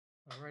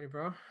Alrighty,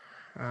 bro.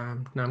 Now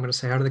I'm going to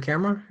say hi to the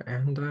camera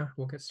and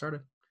we'll get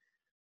started.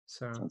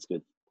 So, Sounds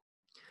good.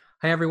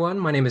 hi everyone.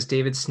 My name is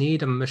David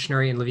Sneed. I'm a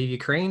missionary in Lviv,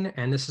 Ukraine,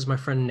 and this is my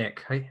friend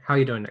Nick. Hi, how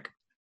you doing, Nick?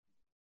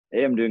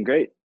 Hey, I'm doing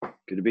great.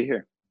 Good to be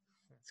here.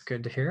 It's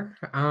good to hear.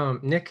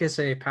 Nick is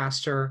a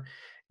pastor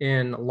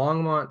in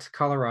Longmont,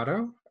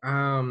 Colorado.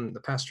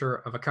 The pastor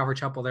of a Calvary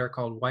Chapel there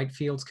called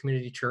Whitefields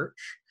Community Church.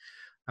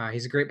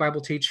 He's a great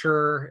Bible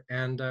teacher,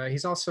 and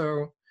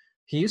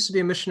he used to be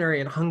a missionary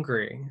in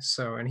Hungary.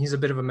 And he's a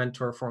bit of a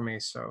mentor for me.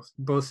 So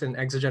both in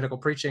exegetical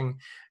preaching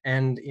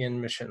and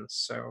in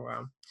missions.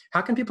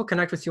 How can people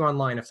connect with you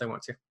online if they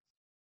want to?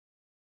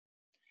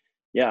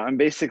 Yeah, I'm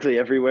basically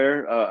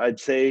everywhere. I'd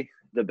say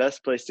the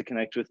best place to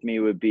connect with me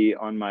would be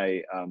on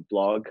my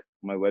blog,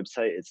 my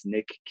website. It's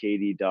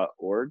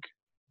nickcady.org.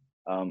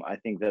 I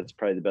think that's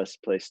probably the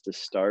best place to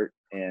start.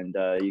 And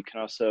you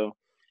can also,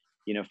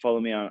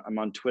 follow me I'm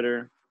on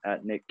Twitter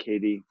at Nick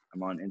Cady.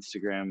 I'm on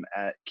Instagram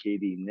at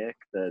Cady Nick.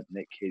 The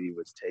Nick Cady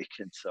was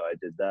taken, so I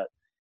did that.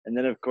 And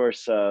then, of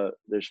course,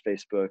 there's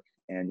Facebook,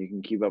 and you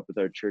can keep up with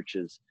our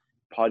church's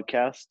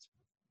podcast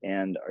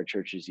and our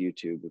church's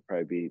YouTube.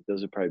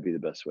 Those would probably be the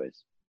best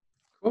ways.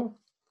 Cool,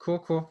 cool,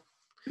 cool.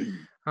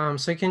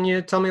 So can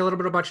you tell me a little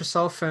bit about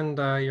yourself and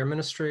your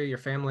ministry, your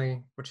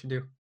family, what you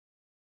do?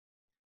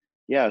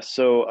 Yeah,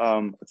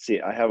 so let's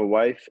see. I have a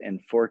wife and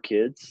 4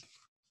 kids.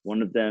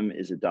 One of them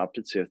is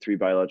adopted, so I have 3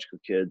 biological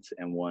kids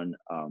and one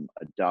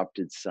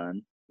adopted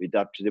son. We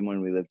adopted him when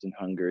we lived in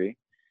Hungary.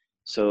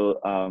 So,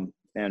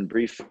 and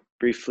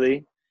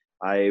briefly,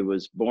 I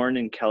was born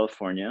in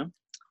California,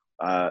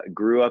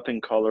 grew up in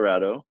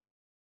Colorado.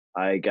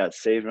 I got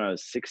saved when I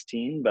was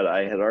 16, but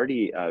I had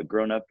already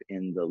grown up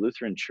in the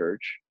Lutheran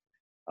Church.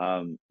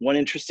 One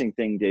interesting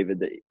thing, David,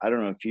 that I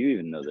don't know if you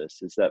even know this,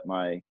 is that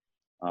my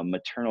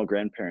maternal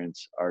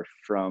grandparents are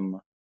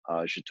from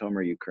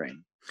Zhytomyr,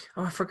 Ukraine.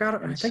 Oh, I forgot.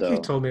 I And think you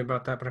so, told me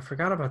about that, but I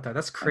forgot about that.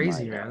 That's oh my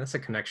crazy, man. God. That's a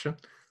connection.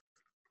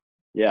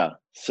 Yeah.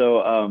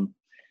 So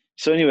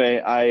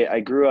anyway,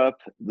 I grew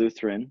up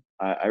Lutheran.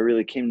 I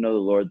really came to know the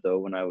Lord though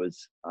when I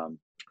was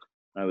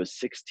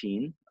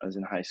 16. I was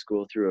in high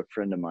school through a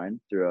friend of mine,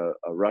 through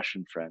a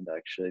Russian friend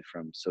actually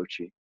from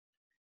Sochi,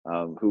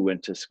 who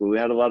went to school. We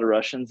had a lot of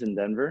Russians in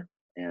Denver,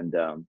 and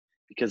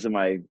because of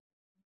my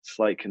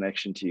slight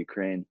connection to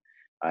Ukraine,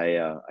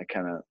 I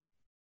kind of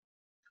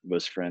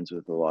was friends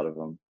with a lot of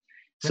them.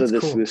 So That's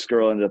this cool. this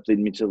girl ended up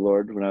leading me to the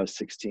Lord when I was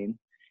 16.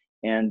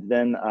 And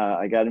then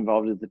I got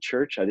involved with the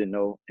church. I didn't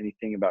know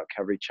anything about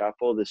Calvary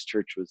Chapel. This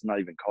church was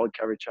not even called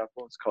Calvary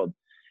Chapel. It's called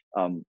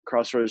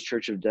Crossroads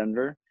Church of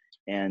Denver.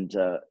 And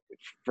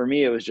for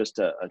me, it was just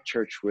a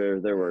church where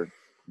there were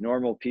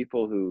normal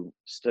people who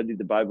studied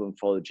the Bible and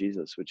followed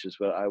Jesus, which is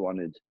what I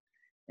wanted.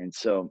 And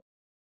so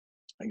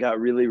I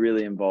got really,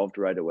 really involved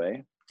right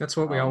away. That's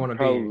what we all want to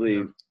be.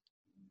 Probably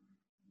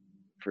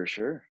for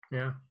sure.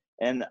 Yeah.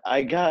 And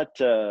I got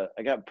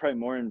probably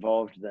more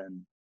involved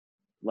than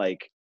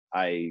like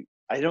I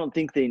don't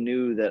think they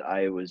knew that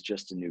I was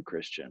just a new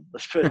Christian.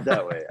 Let's put it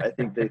that way. I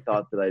think they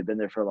thought that I'd been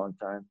there for a long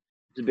time.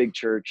 It's a big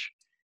church.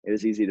 It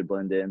was easy to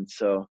blend in.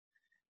 So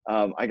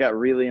I got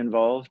really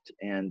involved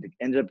and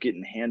ended up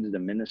getting handed a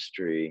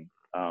ministry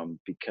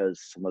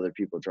because some other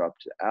people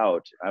dropped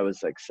out. I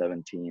was like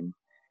 17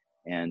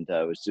 and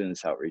I was doing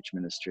this outreach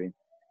ministry.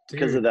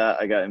 Because of Dude,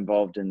 that, I got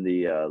involved in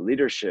the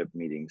leadership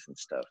meetings and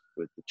stuff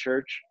with the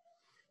church.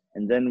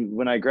 And then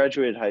when I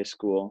graduated high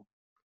school,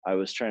 I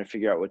was trying to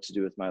figure out what to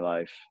do with my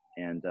life.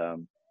 And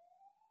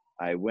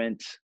I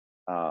went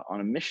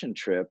on a mission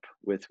trip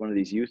with one of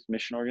these youth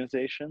mission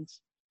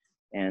organizations.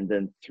 And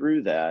then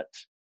through that,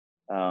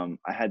 I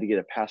had to get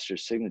a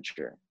pastor's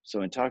signature.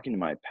 So in talking to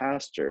my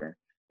pastor,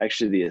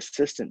 actually the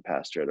assistant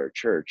pastor at our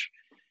church,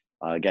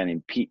 a guy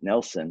named Pete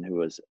Nelson, who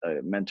was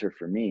a mentor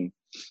for me,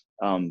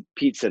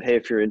 Pete said, "Hey,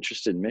 if you're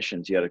interested in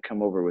missions, you got to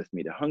come over with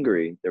me to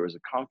Hungary." There was a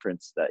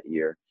conference that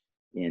year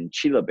in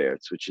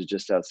Chilaberts, which is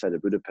just outside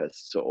of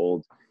Budapest, so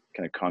old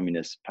kind of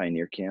communist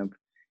pioneer camp.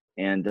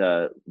 And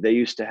they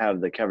used to have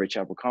the Calvary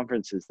Chapel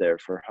conferences there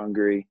for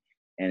Hungary.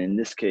 And in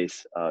this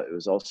case, it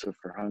was also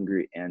for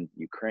Hungary and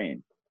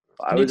Ukraine.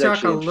 I can you was talk a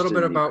actually little interested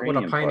bit in the about what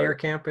a Ukrainian pioneer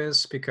part. camp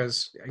is?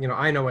 Because,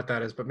 I know what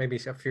that is, but maybe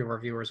a few of our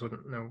viewers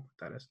wouldn't know what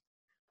that is.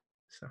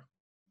 So,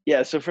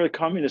 Yeah, so for the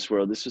communist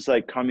world, this was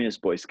like communist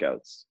Boy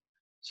Scouts.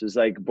 So it's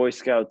like Boy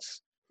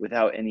Scouts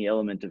without any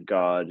element of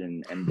God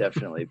and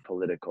definitely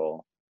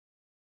political.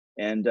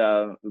 And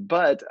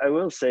but I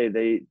will say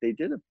they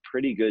did a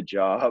pretty good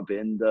job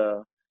in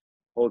the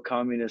whole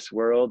communist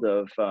world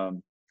of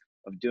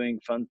doing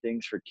fun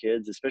things for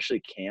kids, especially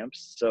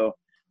camps. So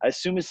I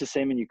assume it's the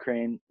same in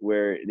Ukraine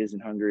where it is in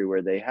Hungary,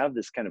 where they have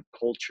this kind of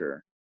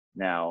culture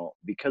now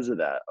because of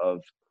that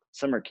of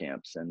summer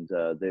camps, and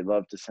they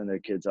love to send their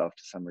kids off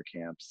to summer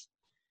camps.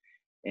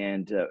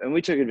 And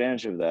we took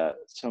advantage of that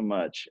so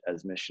much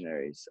as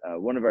missionaries.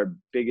 One of our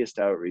biggest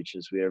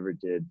outreaches we ever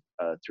did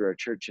through our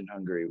church in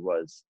Hungary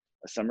was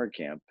a summer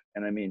camp,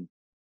 and I mean,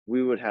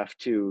 we would have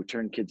to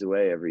turn kids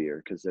away every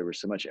year because there was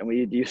so much. And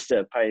we used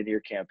a pioneer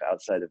camp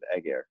outside of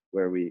Eger,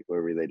 where we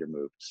later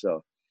moved.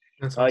 So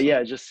that's awesome.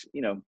 yeah, just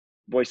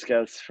Boy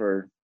Scouts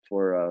for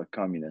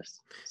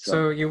communists. So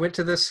So you went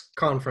to this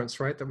conference,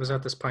 right? That was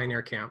at this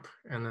pioneer camp,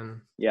 yeah.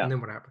 and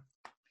then what happened?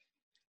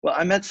 Well,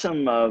 I met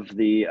some of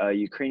the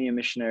Ukrainian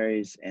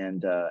missionaries,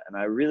 and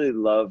I really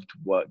loved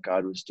what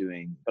God was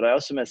doing. But I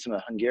also met some of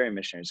the Hungarian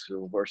missionaries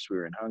because, of course, we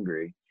were in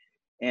Hungary.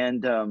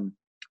 And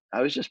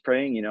I was just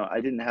praying. I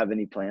didn't have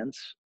any plans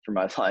for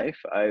my life.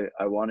 I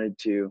wanted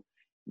to.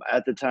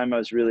 At the time, I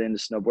was really into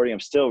snowboarding. I'm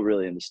still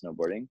really into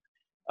snowboarding,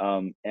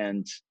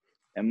 and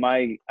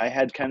I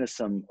had kind of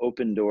some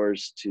open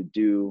doors to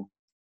do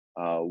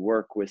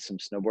work with some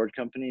snowboard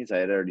companies. I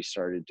had already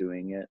started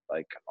doing it,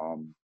 like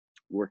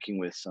working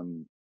with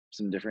some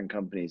different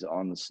companies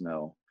on the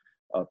snow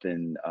up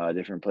in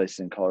different places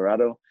in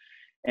Colorado.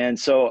 And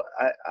so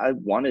I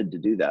wanted to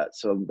do that.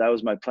 So that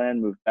was my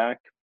plan, move back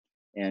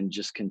and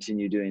just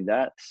continue doing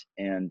that.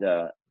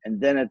 And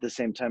then at the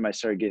same time, I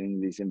started getting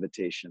these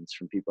invitations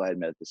from people I had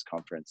met at this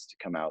conference to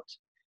come out.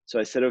 So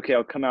I said, okay,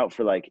 I'll come out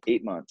for like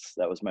 8 months.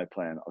 That was my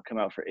plan. I'll come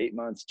out for 8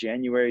 months,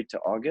 January to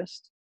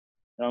August.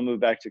 And I'll move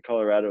back to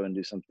Colorado and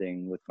do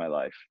something with my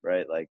life,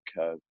 right? Like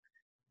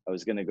I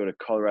was going to go to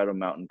Colorado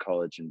Mountain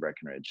College in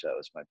Breckenridge. That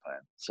was my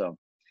plan. So,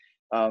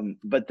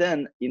 but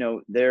then,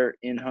 there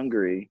in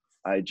Hungary,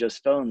 I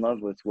just fell in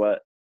love with what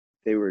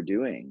they were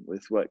doing,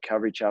 with what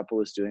Calvary Chapel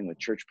was doing, with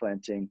church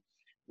planting,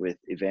 with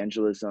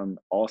evangelism,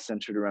 all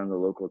centered around the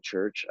local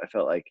church. I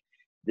felt like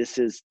this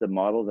is the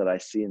model that I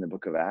see in the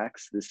book of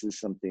Acts. This is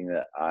something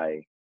that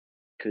I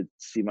could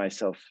see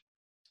myself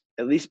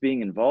at least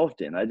being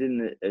involved in. I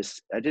didn't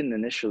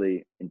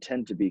initially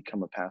intend to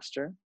become a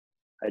pastor.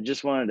 I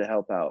just wanted to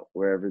help out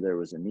wherever there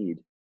was a need.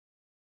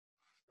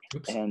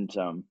 Oops. And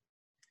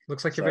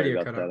Looks like your sorry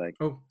video about cut out. that.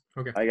 Oh,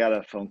 okay. I got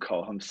a phone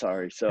call. I'm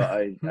sorry. So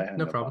I No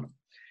hung up on problem. them.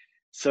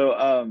 So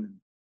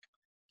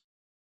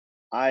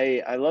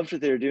I loved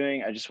what they were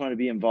doing. I just wanted to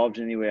be involved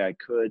in any way I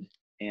could.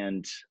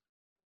 And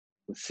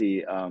let's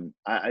see,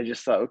 I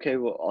just thought, okay,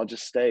 well, I'll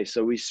just stay.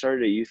 So we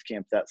started a youth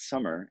camp that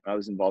summer. I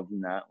was involved in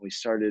that. We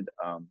started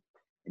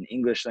an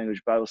English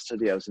language Bible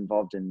study. I was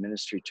involved in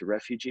ministry to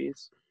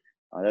refugees.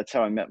 That's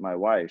how I met my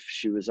wife.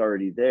 She was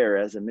already there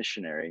as a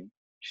missionary.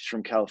 She's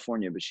from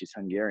California, but she's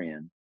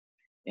Hungarian.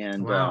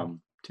 And Wow,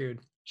 dude.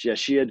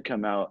 she had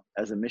come out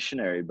as a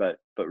missionary, but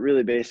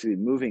really basically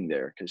moving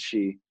there because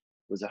she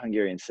was a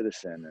Hungarian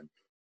citizen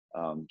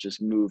and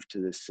just moved to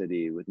this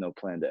city with no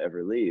plan to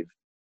ever leave.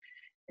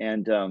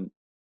 And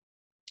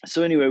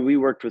so anyway, we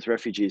worked with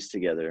refugees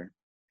together,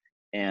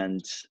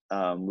 and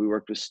we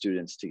worked with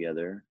students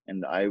together,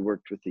 and I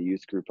worked with the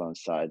youth group on the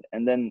side.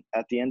 And then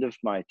at the end of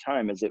my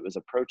time, as it was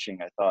approaching,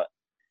 I thought,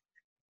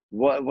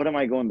 what am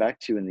I going back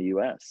to in the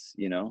US?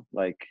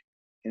 Like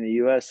in the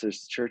US,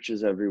 there's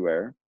churches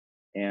everywhere,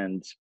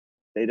 and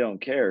they don't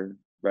care,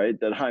 right,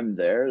 that I'm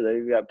there.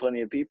 They've got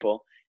plenty of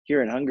people.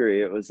 Here in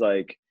Hungary, it was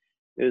like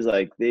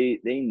they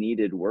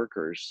needed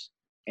workers,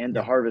 and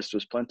the Yeah. harvest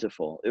was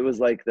plentiful. It was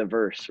like the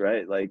verse,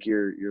 right? Like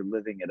you're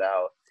living it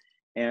out.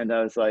 And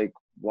I was like,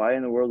 why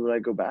in the world would I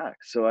go back?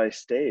 So I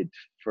stayed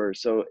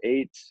so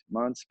 8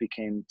 months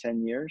became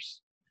 10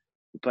 years.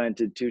 We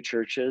planted 2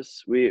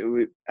 churches.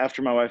 We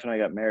after my wife and I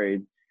got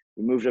married,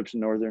 we moved up to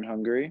northern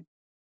Hungary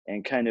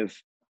and kind of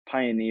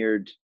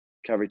pioneered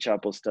Calvary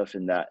Chapel stuff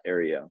in that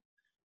area,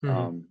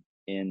 Hmm.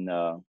 in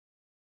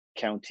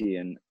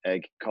county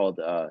called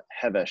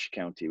Heves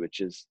County, which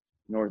is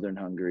northern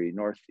Hungary,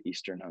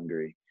 northeastern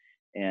Hungary.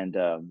 And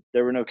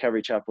there were no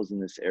Calvary Chapels in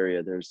this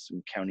area. There's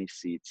some county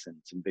seats and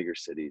some bigger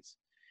cities,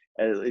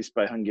 at least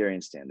by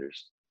Hungarian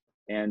standards.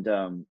 And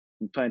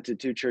we planted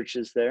 2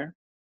 churches there.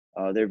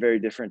 They're very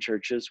different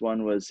churches.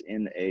 One was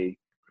in a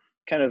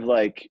kind of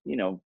like,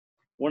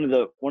 one of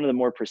the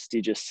more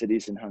prestigious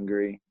cities in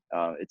Hungary.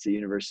 It's a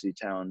university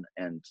town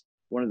and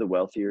one of the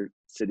wealthier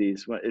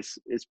cities.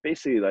 It's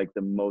basically like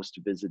the most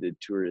visited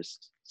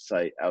tourist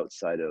site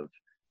outside of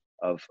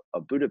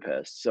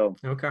Budapest. So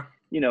Okay.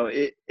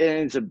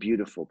 it's a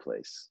beautiful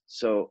place.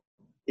 So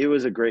it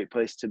was a great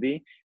place to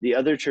be. The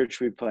other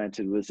church we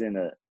planted was in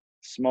a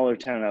smaller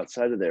town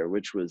outside of there,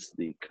 which was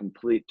the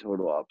complete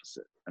total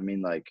opposite. I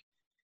mean, like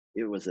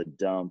it was a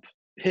dump.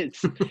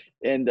 It's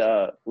and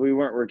we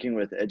weren't working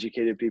with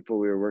educated people.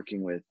 We were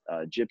working with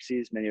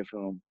gypsies, many of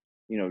whom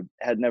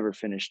had never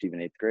finished even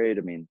 8th grade.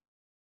 I mean,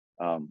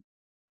 um,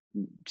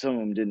 some of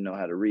them didn't know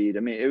how to read. I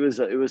mean, it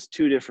was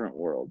 2 different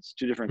worlds,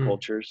 2 different Hmm.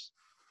 cultures.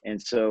 And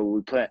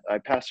so I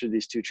pastored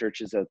these 2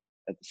 churches at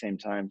the same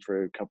time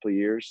for a couple of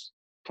years.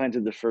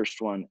 Planted the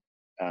first one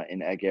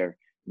in Eger,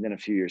 and then a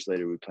few years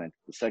later we planted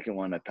the second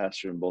one. I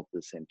pastored them both at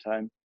the same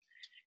time.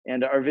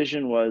 And our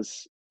vision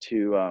was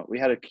we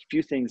had a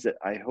few things that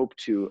I hoped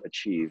to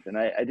achieve, and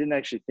I didn't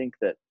actually think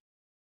that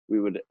we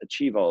would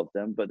achieve all of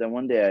them. But then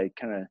one day I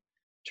kind of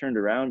turned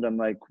around. I'm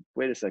like,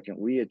 wait a second,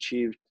 we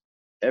achieved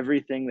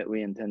everything that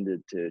we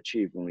intended to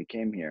achieve when we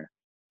came here.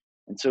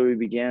 And so we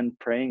began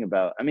praying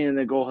about, and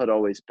the goal had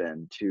always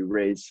been to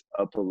raise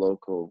up a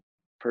local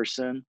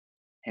person,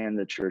 hand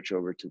the church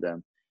over to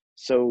them.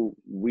 So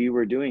we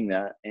were doing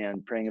that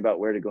and praying about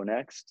where to go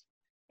next.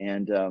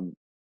 And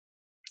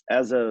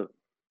as a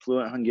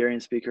fluent Hungarian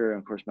speaker, and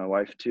of course my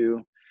wife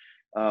too,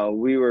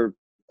 we were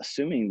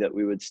assuming that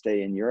we would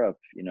stay in Europe.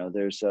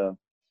 There's a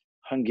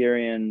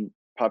Hungarian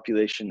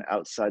population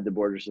outside the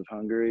borders of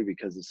Hungary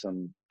because of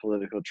some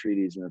political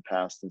treaties in the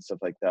past and stuff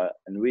like that.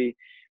 And we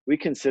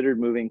considered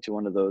moving to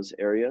one of those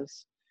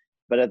areas,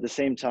 but at the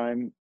same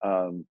time,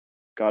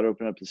 God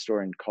opened up the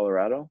store in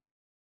Colorado,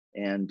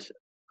 and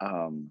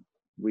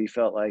we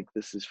felt like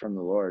this is from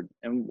the Lord.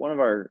 And one of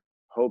our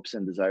hopes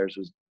and desires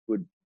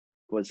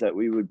was that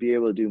we would be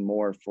able to do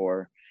more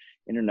for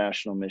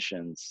international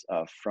missions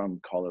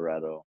from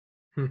Colorado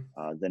Hmm.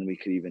 than we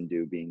could even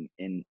do being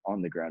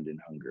on the ground in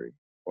Hungary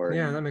or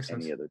Yeah, in that makes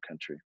sense. any other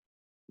country.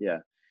 Yeah.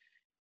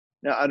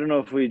 Now, I don't know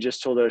if we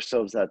just told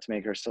ourselves that to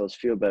make ourselves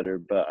feel better,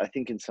 but I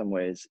think in some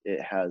ways it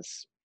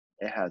has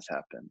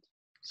happened.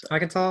 So I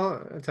can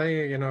tell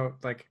you,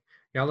 like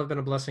y'all have been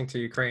a blessing to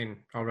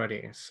Ukraine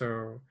already.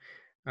 So,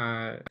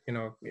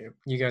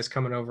 you guys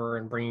coming over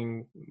and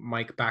bringing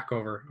Mike back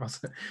over, I'll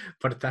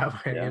put it that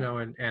way,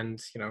 yeah, and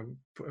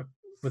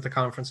with the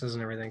conferences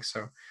and everything.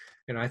 So,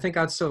 I think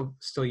God's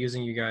still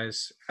using you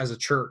guys as a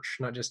church,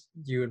 not just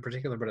you in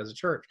particular, but as a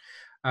church,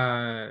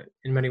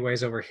 in many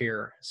ways over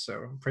here.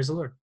 So, praise the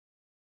Lord.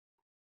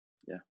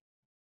 yeah.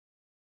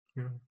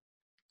 Yeah.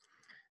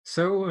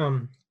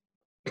 So,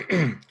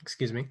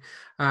 excuse me.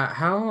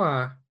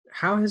 How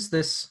has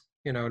this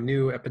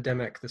new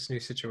epidemic, this new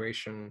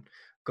situation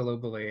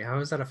globally, how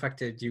has that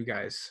affected you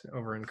guys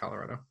over in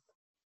Colorado?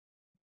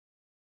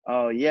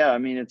 Oh yeah, I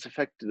mean it's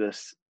affected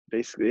us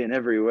basically in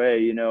every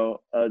way.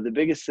 The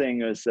biggest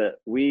thing was that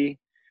we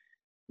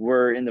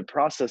were in the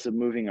process of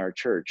moving our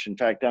church. In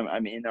fact,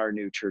 I'm in our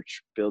new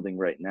church building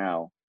right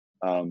now.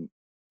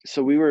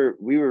 So we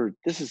were.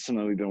 This is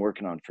something we've been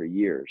working on for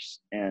years,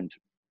 and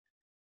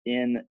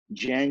in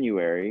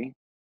January,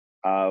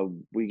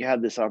 we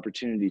had this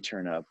opportunity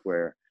turn up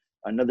where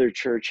another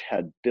church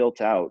had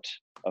built out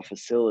a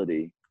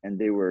facility and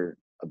they were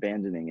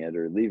abandoning it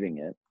or leaving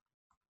it.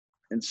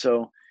 And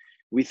so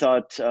we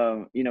thought,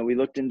 we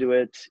looked into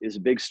it. It was a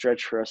big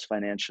stretch for us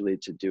financially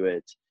to do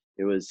it.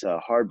 It was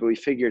hard, but we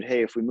figured,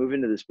 hey, if we move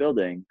into this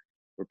building,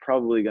 we're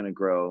probably going to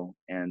grow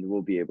and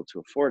we'll be able to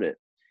afford it.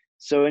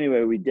 So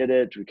anyway, we did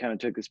it. We kind of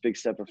took this big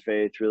step of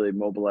faith, really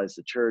mobilized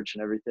the church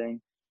and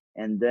everything.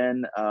 And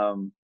then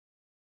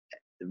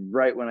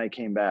right when I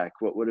came back,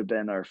 what would have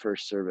been our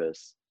first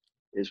service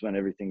is when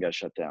everything got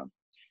shut down.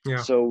 Yeah.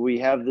 So we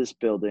have this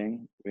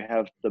building, we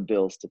have the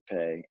bills to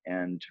pay,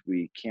 and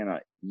we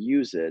cannot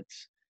use it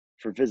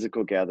for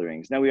physical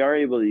gatherings. Now we are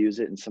able to use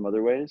it in some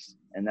other ways,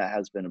 and that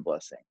has been a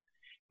blessing.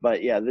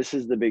 But yeah, this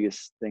is the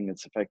biggest thing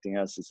that's affecting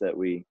us is that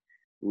we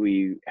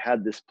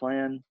had this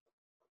plan,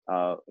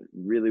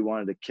 really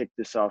wanted to kick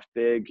this off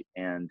big,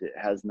 and it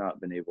has not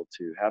been able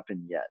to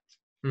happen yet.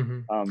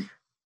 Hmm. Um,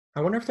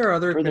 I wonder if there are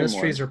other Furthermore,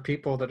 ministries or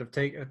people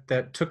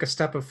that took a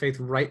step of faith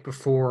right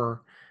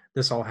before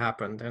this all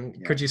happened. And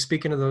yeah. could you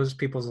speak into those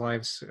people's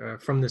lives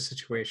from this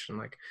situation?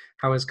 Like,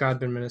 how has God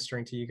been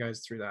ministering to you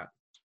guys through that?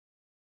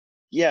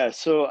 Yeah,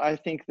 so I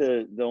think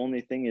the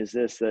only thing is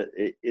this that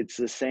it's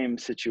the same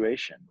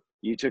situation.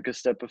 You took a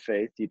step of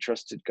faith, you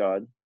trusted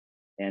God,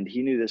 and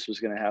He knew this was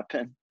going to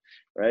happen,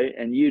 right?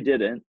 And you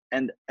didn't.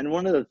 And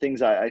one of the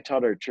things I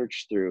taught our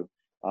church through,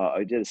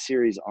 I did a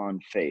series on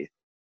faith,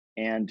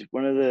 and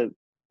one of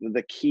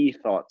the key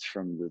thoughts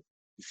from the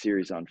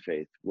series on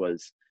faith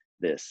was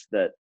this: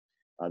 that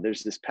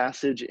there's this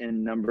passage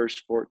in Numbers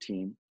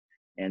 14,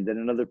 and then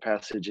another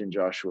passage in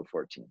Joshua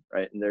 14,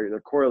 right? And they're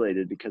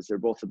correlated because they're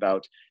both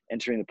about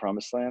entering the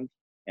promised land,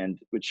 and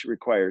which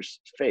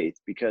requires faith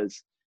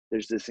because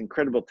there's this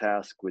incredible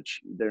task which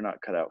they're not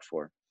cut out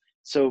for.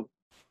 So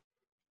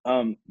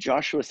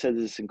Joshua says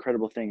this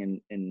incredible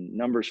thing in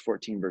Numbers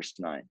 14, verse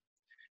 9,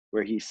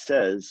 where he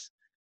says,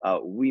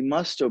 we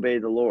must obey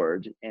the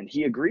Lord. And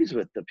he agrees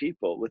with the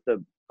people, with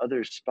the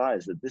other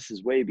spies, that this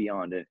is way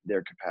beyond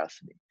their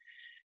capacity.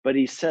 But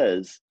he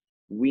says,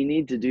 we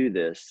need to do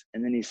this.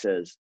 And then he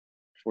says,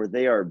 for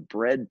they are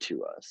bread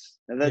to us.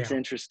 Now, that's Yeah. an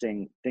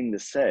interesting thing to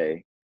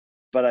say.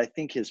 But I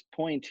think his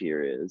point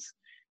here is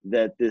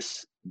that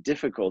this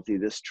difficulty,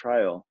 this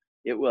trial,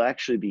 it will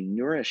actually be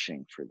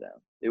nourishing for them.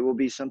 It will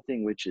be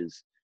something which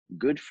is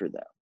good for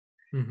them.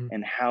 Hmm.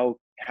 And how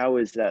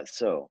is that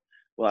so?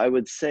 Well, I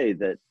would say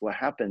that what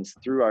happens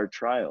through our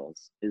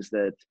trials is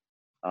that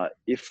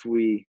if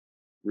we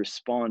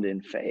respond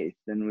in faith,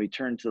 then we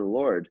turn to the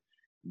Lord,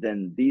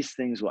 then these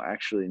things will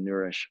actually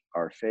nourish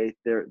our faith.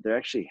 They're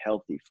actually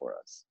healthy for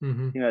us.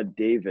 Hmm.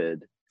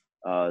 David,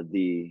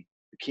 the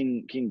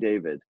King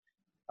David.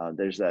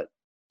 There's that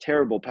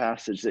terrible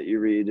passage that you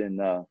read in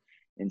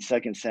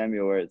 2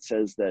 Samuel where it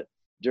says that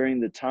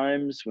during the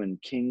times when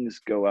kings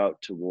go out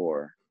to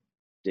war,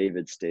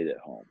 David stayed at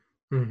home.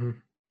 Hmm.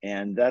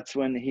 And that's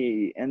when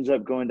he ends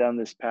up going down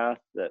this path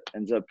that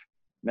ends up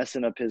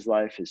messing up his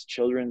life, his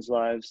children's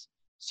lives,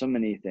 so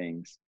many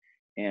things.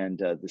 And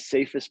the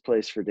safest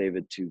place for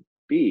David to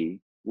be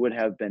would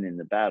have been in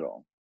the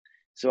battle.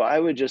 So I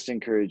would just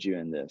encourage you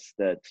in this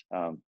that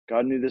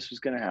God knew this was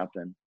going to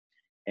happen,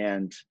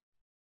 and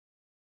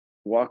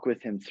walk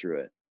with him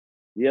through it.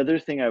 The other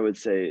thing I would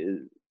say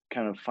is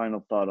kind of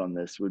final thought on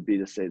this would be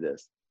to say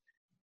this: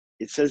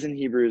 it says in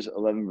Hebrews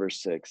 11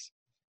 verse 6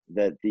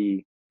 that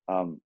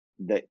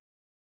that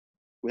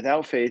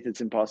without faith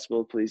it's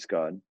impossible to please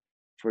God.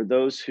 For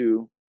those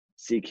who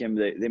seek him,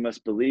 they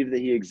must believe that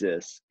he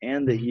exists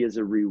and that Mhm. he is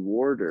a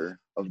rewarder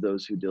of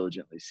those who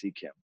diligently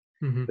seek him.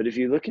 Mhm. But if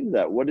you look into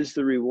that, what is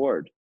the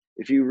reward?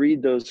 If you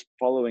read those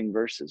following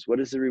verses, what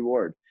is the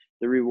reward?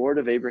 The reward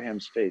of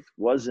Abraham's faith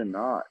was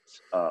not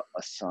a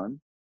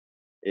son.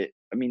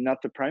 I mean,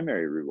 not the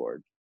primary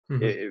reward.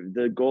 Mhm.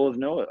 The goal of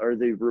Noah, or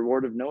the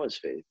reward of Noah's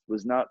faith,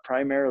 was not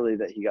primarily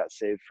that he got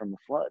saved from the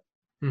flood.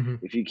 Mhm.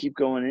 If you keep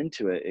going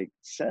into it, it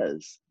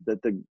says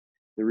that the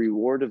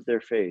reward of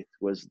their faith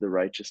was the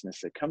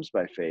righteousness that comes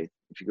by faith.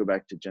 If you go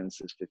back to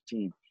Genesis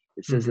 15,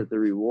 it says Mhm. that the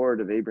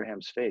reward of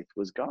Abraham's faith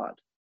was God.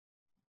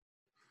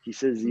 He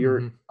says,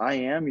 Mhm. I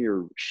am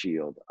your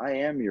shield. I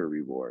am your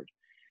reward.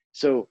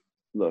 So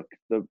look,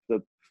 the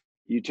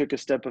you took a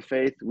step of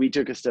faith. We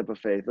took a step of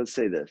faith. Let's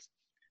say this.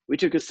 We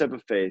took a step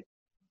of faith.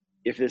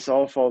 If this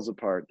all falls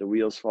apart, the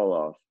wheels fall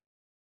off,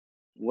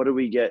 what do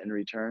we get in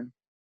return?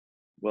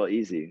 Well,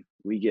 easy.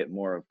 We get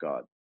more of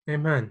God.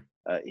 Amen.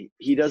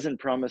 He doesn't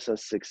promise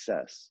us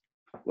success.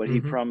 What he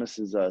Mhm.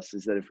 promises us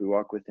is that if we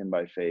walk with him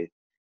by faith,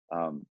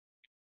 um,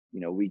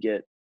 we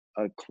get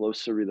a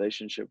closer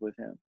relationship with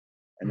him,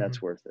 and that's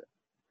Mhm. worth it.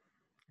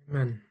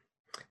 Amen.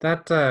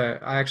 That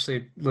I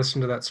actually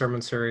listened to that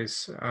sermon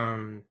series,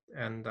 and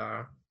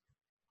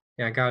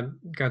yeah,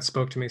 God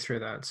spoke to me through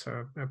that,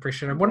 so I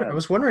appreciate it. I'm glad. I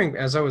was wondering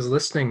as I was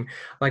listening,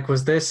 like,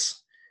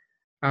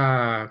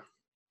 uh,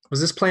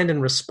 was this planned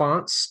in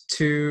response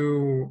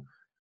to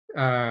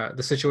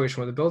the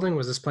situation with the building?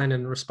 Was this planned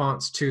in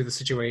response to the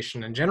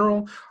situation in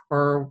general,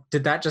 or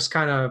did that just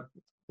kind of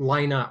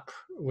line up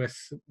with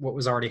what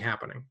was already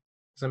happening?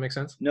 Does that make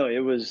sense? No, it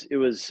was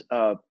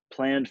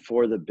planned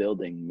for the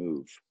building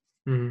move,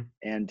 Mm-hmm.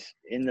 and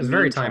in the It's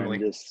very meantime, timely.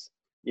 this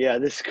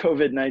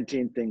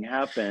COVID-19 thing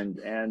happened,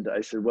 and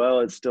I said, well,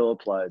 it still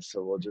applies,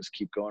 so we'll just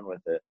keep going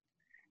with it.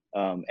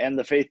 And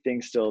the faith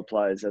thing still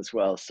applies as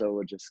well, so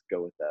we'll just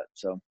go with that.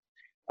 So,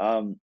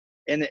 um,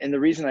 and the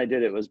reason I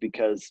did it was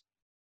because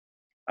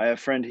I have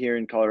a friend here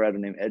in Colorado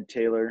named Ed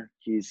Taylor.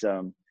 He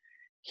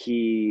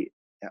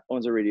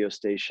owns a radio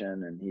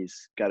station and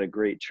he's got a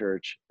great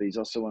church, but he's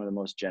also one of the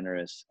most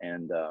generous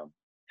and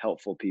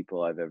helpful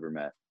people I've ever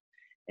met.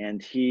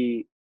 And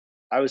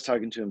I was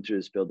talking to him through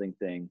this building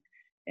thing,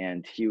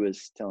 and he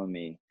was telling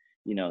me,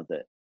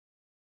 that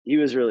he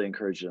was really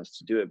encouraging us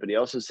to do it, but he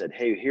also said,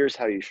 hey, here's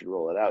how you should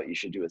roll it out. You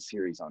should do a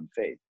series on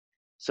faith.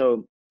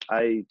 So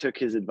I took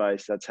his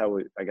advice. That's how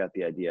I got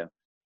the idea.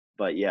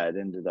 But yeah, it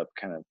ended up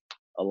kind of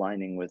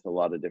aligning with a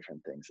lot of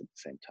different things at the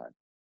same time.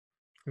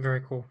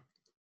 Very cool.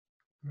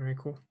 Very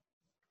cool.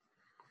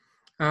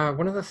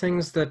 One of the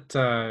things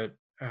that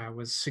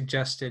was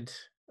suggested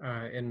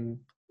in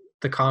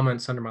the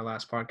comments under my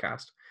last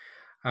podcast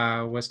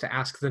was to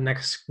ask the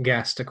next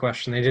guest a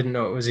question. They didn't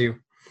know it was you.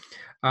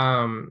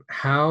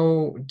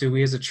 How do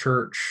we as a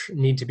church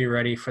need to be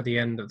ready for the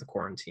end of the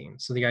quarantine?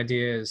 So the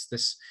idea is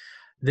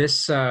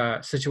this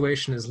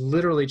situation is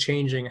literally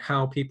changing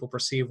how people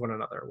perceive one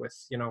another. With,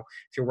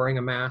 if you're wearing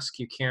a mask,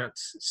 you can't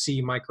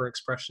see micro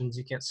expressions,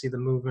 you can't see the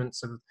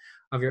movements of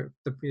the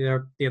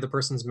other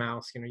person's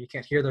mouth. You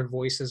can't hear their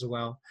voice as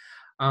well.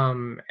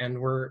 And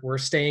we're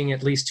staying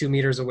at least 2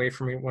 meters away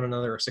from one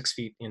another, or 6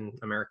 feet in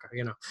America.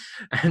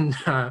 And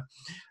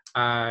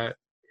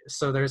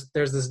so there's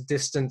this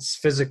distance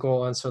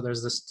physical, and so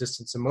there's this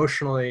distance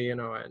emotionally, and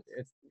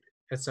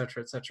et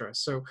cetera, et cetera.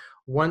 So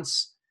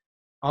once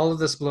all of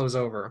this blows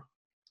over,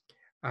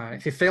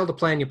 if you fail to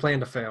plan, you plan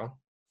to fail.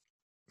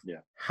 Yeah.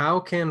 How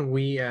can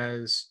we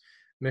as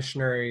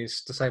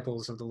missionaries,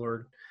 disciples of the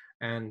Lord,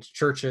 and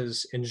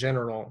churches in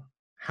general,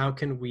 how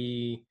can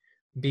we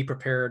be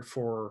prepared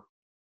for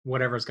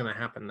whatever's going to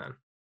happen then?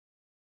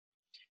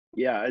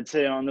 Yeah, I'd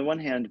say on the one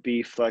hand,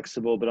 be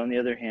flexible, but on the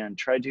other hand,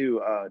 try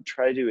to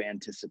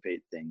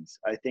anticipate things.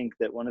 I think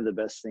that one of the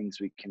best things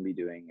we can be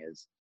doing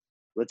is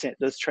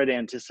let's try to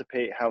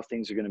anticipate how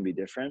things are going to be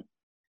different,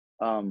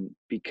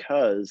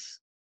 because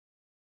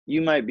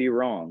you might be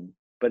wrong,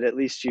 but at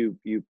least you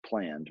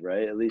planned,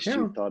 right? At least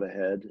you Yeah. thought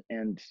ahead,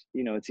 and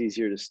it's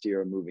easier to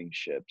steer a moving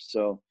ship.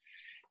 So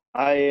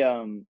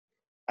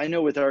I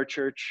know with our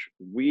church,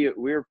 we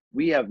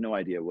have no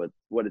idea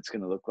what it's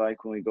going to look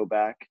like when we go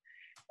back.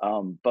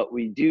 But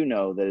we do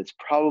know that it's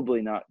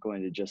probably not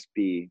going to just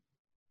be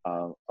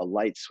a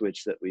light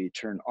switch that we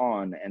turn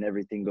on and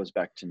everything goes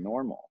back to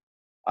normal.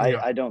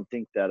 Yeah. I don't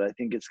think that. I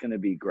think it's going to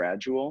be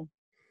gradual.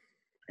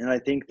 And I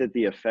think that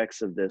the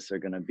effects of this are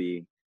going to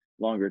be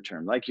longer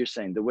term. Like you're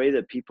saying, the way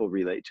that people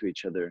relate to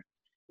each other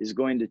is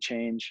going to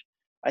change.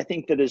 I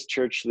think that as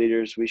church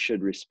leaders, we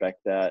should respect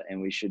that, and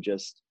we should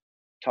just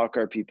talk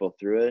our people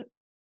through it.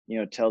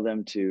 Tell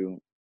them to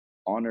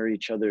honor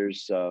each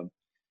other's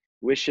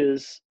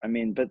wishes. I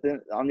mean, but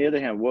then on the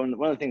other hand, one of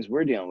the things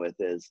we're dealing with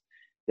is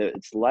that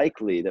it's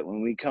likely that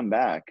when we come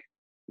back,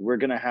 we're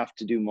going to have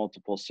to do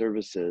multiple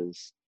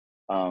services,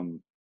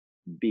 um,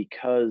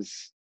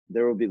 because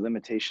there will be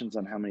limitations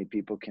on how many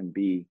people can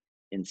be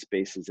in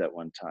spaces at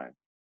one time.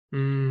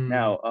 Mm.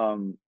 Now,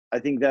 I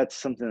think that's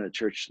something that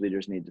church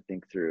leaders need to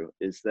think through,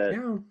 is that,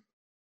 Yeah.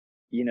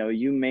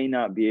 you may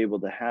not be able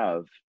to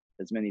have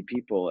as many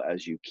people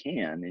as you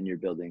can in your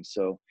building.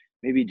 So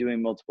maybe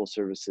doing multiple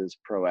services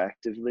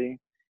proactively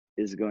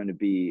is going to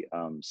be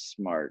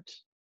smart.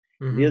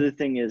 The Hmm. other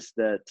thing is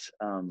that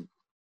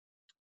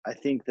I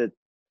think that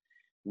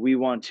we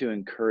want to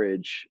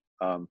encourage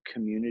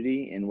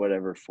community in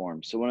whatever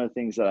form. So one of the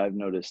things that I've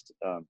noticed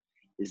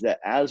is that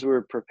as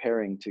we're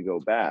preparing to go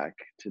back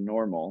to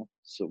normal,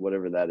 so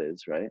whatever that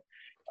is, right,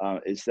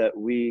 is that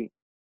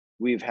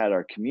we've had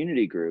our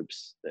community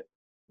groups that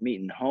meet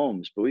in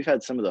homes, but we've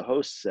had some of the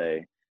hosts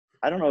say,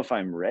 I don't know if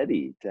I'm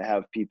ready to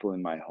have people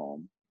in my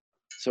home.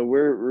 So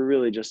we're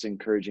really just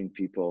encouraging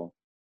people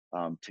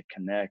to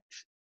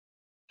connect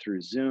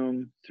through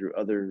Zoom, through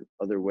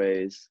other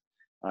ways,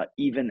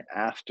 even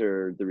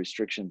after the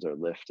restrictions are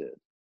lifted.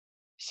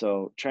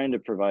 So trying to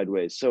provide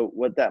ways. So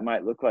what that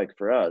might look like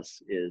for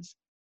us is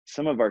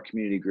some of our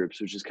community groups,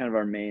 which is kind of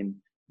our main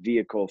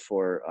vehicle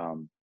for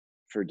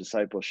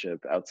discipleship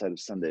outside of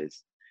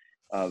Sundays.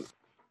 Uh,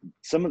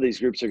 some of these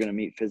groups are going to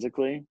meet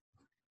physically,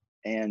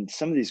 and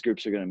some of these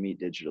groups are going to meet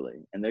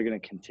digitally, and they're going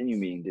to continue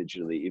meeting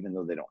digitally even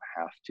though they don't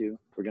have to.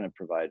 We're going to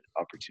provide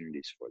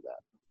opportunities for that.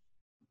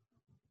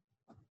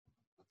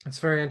 It's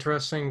very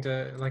interesting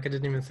to, like, I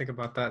didn't even think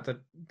about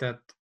that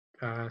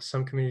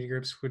some community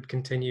groups would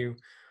continue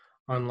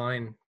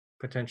online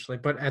potentially,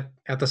 but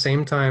at the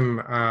same time,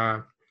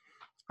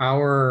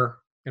 our,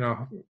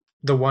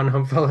 the one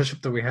home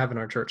fellowship that we have in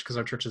our church, because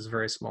our church is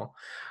very small,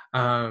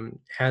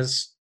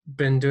 has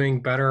been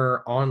doing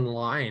better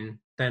online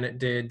than it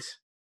did,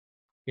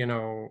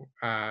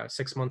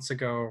 6 months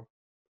ago,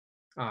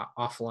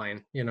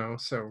 offline.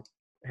 So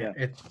Yeah.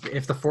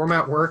 if the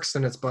format works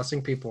and it's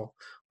blessing people,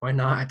 why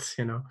not?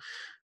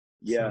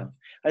 Yeah. So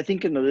I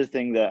think another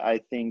thing that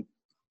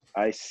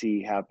I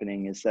see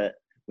happening is that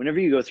whenever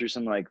you go through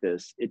something like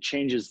this, it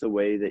changes the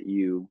way that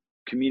you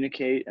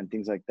communicate and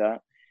things like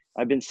that.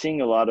 I've been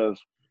seeing a lot of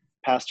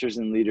pastors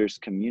and leaders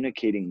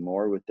communicating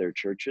more with their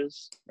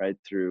churches, right,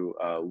 through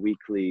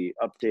weekly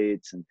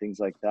updates and things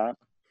like that.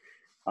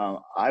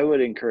 I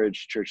would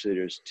encourage church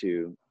leaders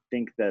to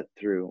think that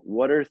through.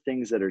 What are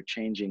things that are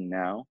changing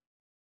now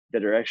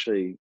that are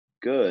actually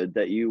good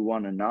that you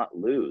want to not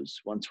lose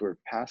once we're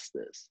past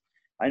this?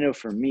 I know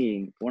for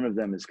me, one of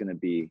them is going to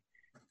be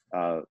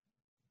uh,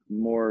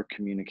 more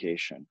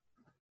communication.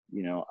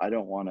 I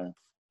don't want to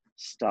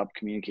stop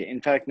communicating.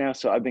 In fact, now,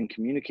 so I've been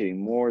communicating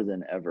more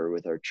than ever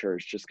with our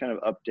church, just kind of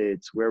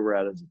updates where we're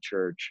at as a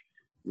church,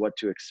 what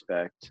to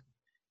expect.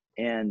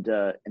 And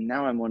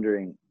now I'm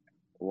wondering,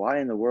 why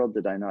in the world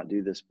did I not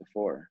do this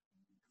before?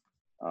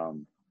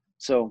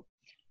 So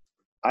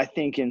I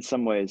think in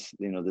some ways,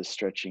 this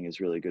stretching is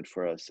really good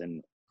for us,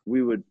 and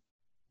we would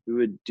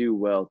do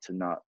well to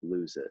not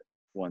lose it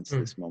once mm,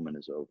 this moment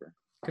is over.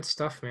 good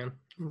stuff, man.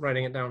 I'm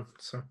writing it down.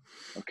 So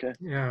Okay.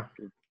 yeah,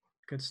 Good.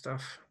 good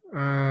stuff.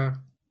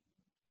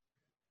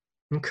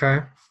 Okay.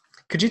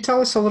 Could you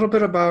tell us a little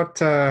bit about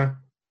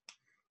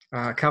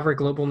Calvary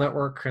Global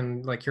Network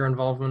and like your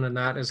involvement in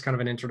that as kind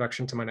of an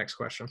introduction to my next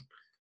question?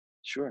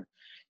 Sure.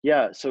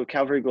 Yeah. So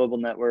Calvary Global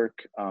Network,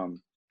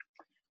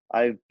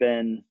 I've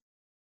been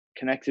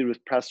connected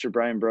with Pastor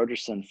Brian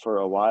Broderson for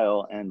a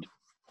while. And,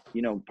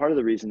 part of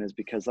the reason is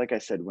because, like I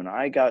said, when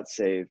I got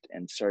saved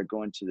and started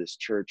going to this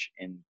church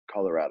in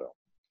Colorado,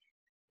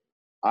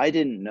 I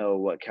didn't know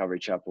what Calvary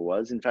Chapel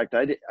was. In fact,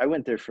 I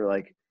went there for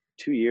like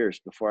 2 years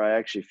before I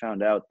actually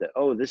found out that,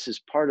 oh, this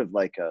is part of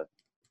like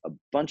a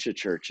bunch of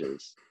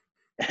churches.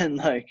 And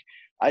like,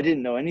 I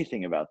didn't know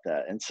anything about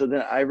that. And so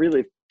then I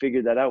really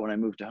figured that out when I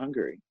moved to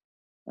Hungary.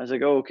 I was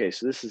like, oh, okay,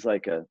 so this is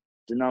like a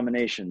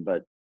denomination,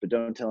 but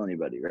don't tell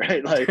anybody,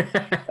 right? Like,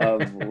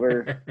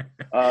 we're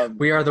um,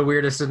 We are the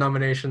weirdest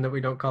denomination that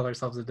we don't call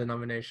ourselves a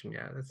denomination.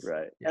 Yeah, that's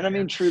right. yeah, And I yeah,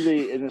 mean,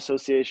 truly, an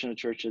association of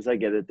churches, I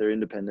get it. They're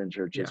independent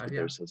churches, yeah, but they're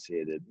yeah.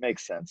 associated.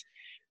 Makes sense.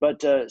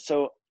 But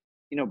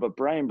but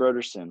Brian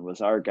Broderson was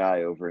our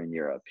guy over in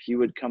Europe. He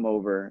would come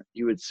over.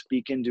 He would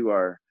speak into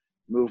our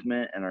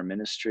movement and our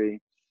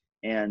ministry,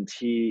 and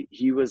he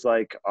was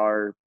like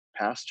our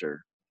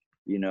pastor,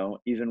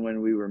 even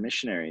when we were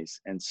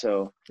missionaries. And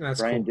so That's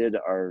Brian cool, did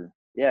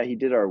he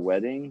did our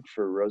wedding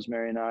for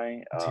Rosemary and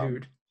I.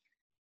 dude.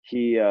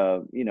 He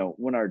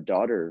when our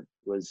daughter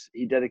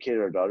he dedicated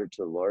our daughter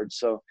to the Lord.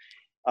 So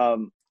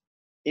um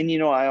and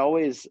I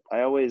always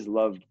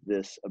loved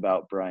this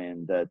about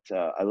Brian, that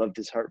I loved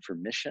his heart for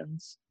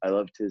missions. I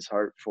loved his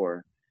heart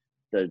for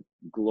the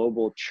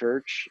global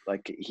church.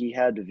 Like, he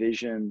had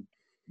vision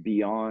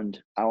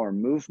beyond our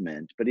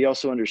movement, but he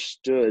also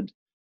understood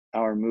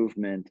our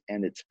movement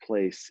and its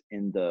place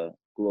in the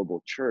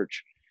global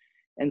church.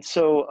 And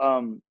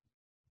so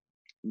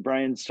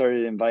Brian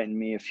started inviting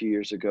me a few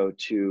years ago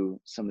to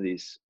some of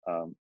these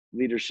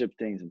leadership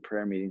things and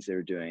prayer meetings they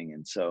were doing.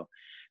 And so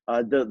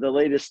the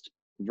latest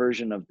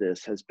version of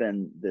this has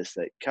been this,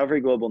 that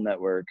Calvary Global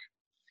Network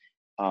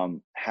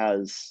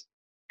has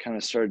kind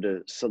of started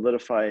to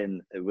solidify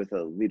with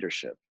a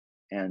leadership.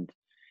 And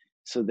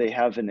So they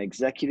have an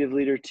executive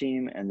leader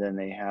team, and then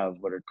they have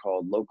what are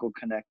called local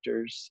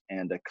connectors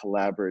and a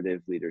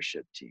collaborative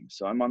leadership team.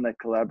 So I'm on the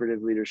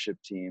collaborative leadership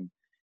team.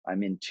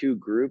 I'm in two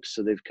groups,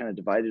 so they've kind of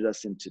divided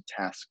us into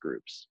task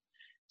groups.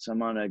 So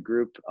I'm on a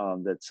group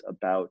that's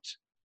about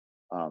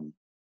um,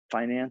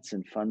 finance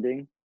and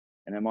funding,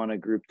 and I'm on a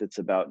group that's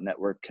about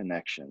network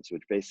connections,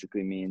 which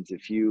basically means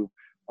if you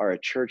are a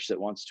church that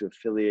wants to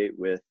affiliate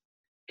with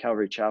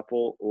Calvary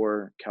Chapel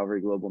or Calvary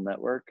Global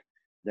Network,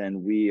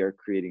 then we are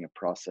creating a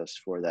process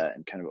for that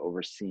and kind of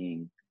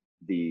overseeing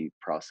the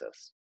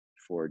process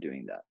for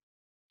doing that.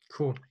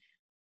 Cool.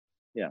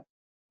 Yeah.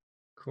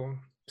 Cool.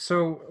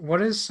 So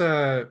what is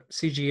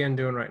CGN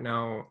doing right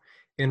now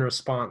in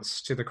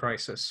response to the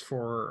crisis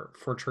for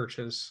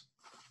churches,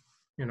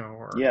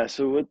 or Yeah.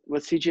 So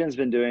what CGN's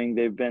been doing,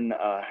 they've been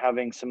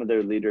having some of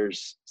their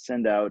leaders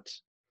send out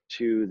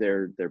to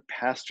their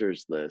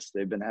pastors list.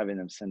 They've been having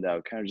them send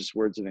out kind of just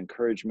words of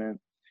encouragement.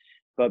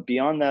 But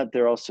beyond that,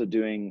 they're also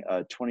doing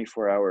a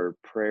 24-hour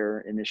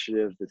prayer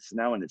initiative that's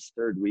now in its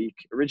third week.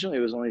 Originally,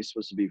 it was only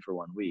supposed to be for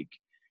 1 week,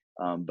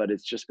 but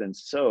it's just been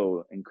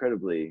so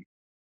incredibly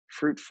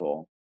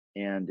fruitful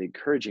and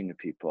encouraging to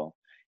people.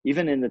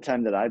 Even in the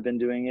time that I've been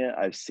doing it,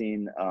 I've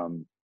seen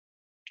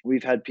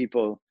we've had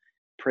people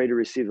pray to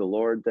receive the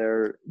Lord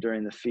there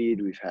during the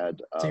feed. We've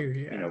had dude,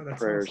 yeah, that's awesome.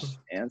 prayers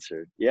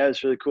answered. Yeah,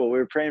 it's really cool. We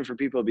were praying for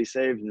people to be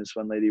saved, and this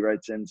one lady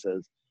writes in and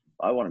says,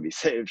 "I want to be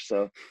saved."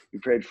 So we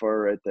prayed for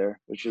her right there,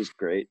 which was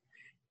great.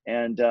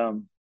 And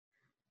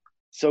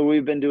so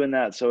we've been doing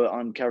that. So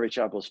on Calvary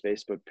Chapel's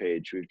Facebook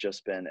page, we've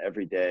just been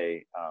every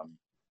day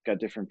got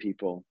different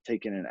people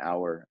taking an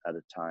hour at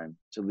a time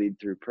to lead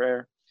through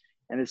prayer,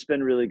 and it's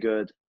been really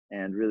good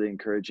and really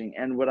encouraging.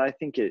 And what I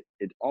think it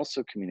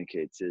also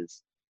communicates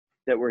is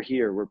that we're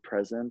here, we're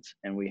present,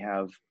 and we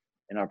have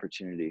an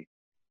opportunity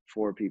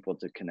for people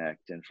to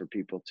connect and for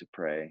people to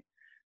pray.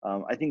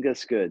 I think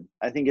that's good.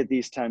 I think at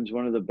these times,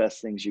 one of the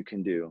best things you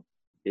can do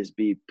is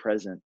be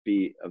present,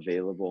 be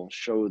available,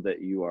 show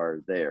that you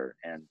are there.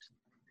 And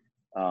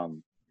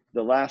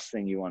the last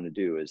thing you want to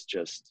do is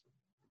just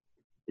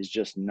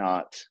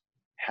not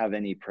have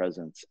any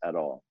presence at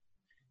all.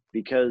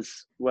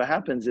 Because what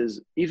happens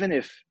is, even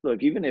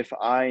if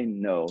I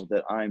know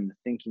that I'm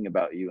thinking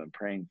about you and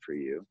praying for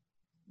you,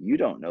 you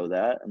don't know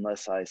that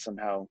unless I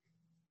somehow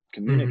Mm-hmm.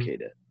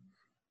 communicate it.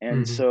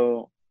 And Mm-hmm.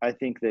 so I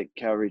think that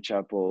Calvary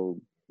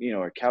Chapel,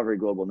 or Calvary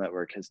Global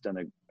Network has done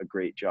a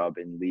great job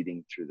in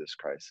leading through this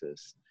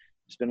crisis.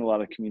 There's been a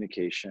lot of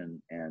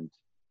communication and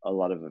a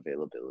lot of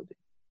availability.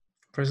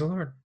 Praise the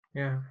Lord.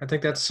 Yeah, I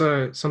think that's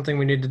something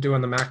we need to do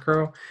on the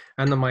macro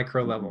and the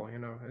micro Mm-hmm. level,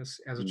 as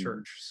a Mm-hmm.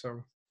 church.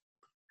 So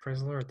praise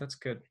the Lord. That's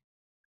good.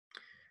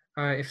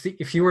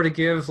 If you were to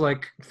give,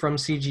 like, from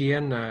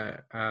CGN,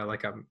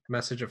 like a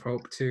message of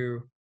hope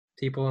to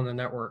people in the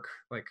network,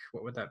 like,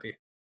 what would that be?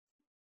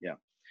 Yeah.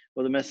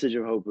 Well, the message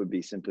of hope would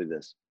be simply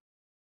this: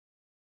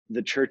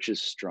 the church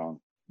is strong.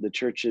 The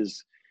church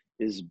is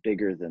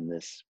bigger than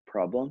this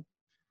problem.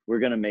 We're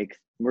gonna make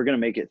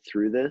it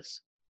through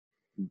this,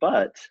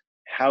 but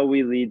how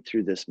we lead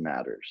through this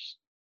matters.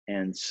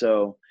 And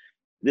so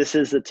this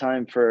is the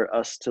time for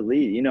us to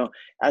lead.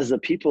 As the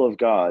people of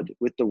God,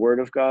 with the word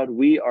of God,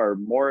 we are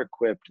more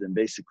equipped than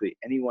basically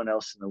anyone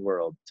else in the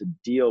world to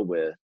deal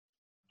with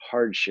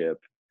hardship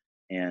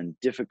and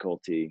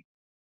difficulty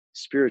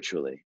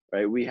spiritually,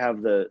 right? We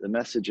have the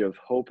message of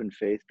hope and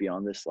faith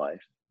beyond this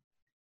life.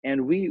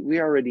 And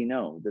we already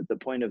know that the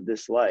point of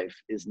this life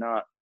is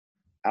not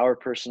our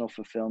personal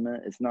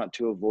fulfillment. It's not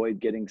to avoid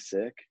getting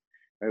sick.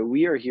 Right?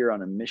 We are here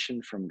on a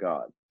mission from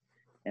God.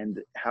 And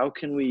how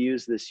can we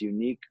use this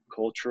unique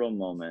cultural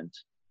moment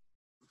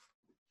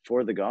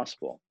for the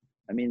gospel?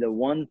 I mean, the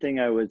one thing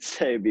I would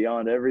say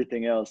beyond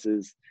everything else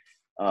is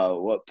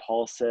what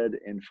Paul said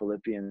in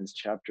Philippians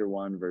chapter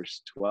 1,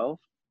 verse 12,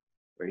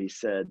 where he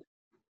said,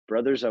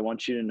 "Brothers, I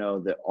want you to know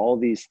that all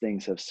these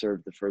things have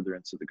served the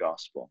furtherance of the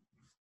gospel."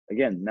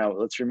 Again, now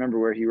let's remember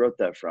where he wrote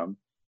that from.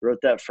 He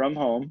wrote that from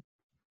home,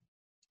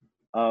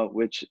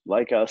 which,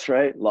 like us,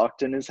 right,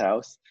 locked in his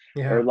house,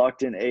 or Yeah.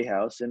 locked in a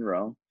house in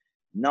Rome,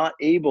 not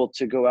able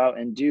to go out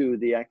and do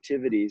the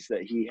activities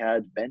that he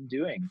had been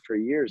doing for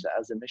years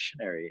as a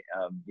missionary,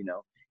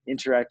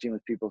 interacting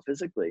with people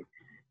physically.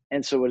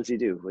 And so what does he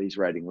do? Well, he's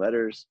writing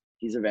letters,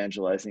 he's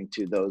evangelizing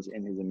to those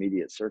in his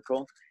immediate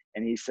circle,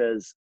 and he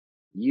says,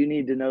 "You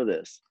need to know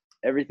this.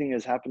 Everything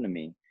has happened to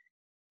me."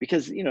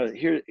 Because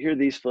here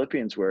these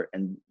Philippians were,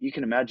 and you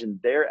can imagine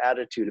their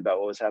attitude about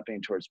what was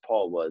happening towards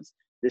Paul was,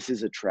 this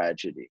is a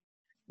tragedy.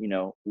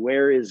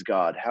 Where is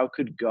God? How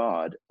could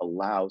God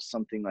allow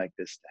something like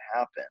this to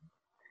happen?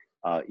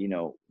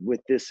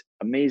 With this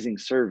amazing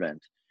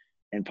servant.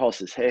 And Paul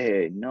says,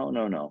 hey,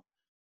 no.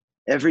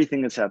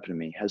 Everything that's happened to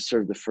me has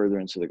served the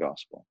furtherance of the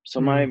gospel. So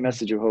my Mm-hmm.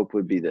 message of hope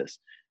would be this: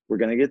 we're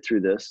going to get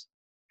through this.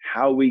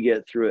 How we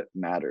get through it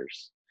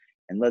matters.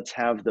 And let's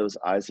have those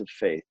eyes of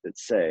faith that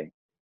say,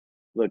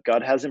 look,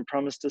 God hasn't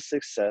promised us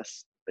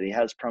success, but he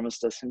has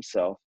promised us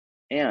himself,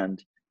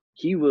 and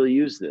he will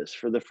use this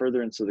for the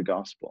furtherance of the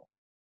gospel.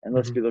 And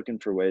let's Mm-hmm. be looking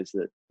for ways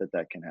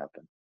that can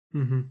happen.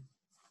 Mm-hmm.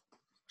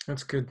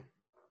 That's good.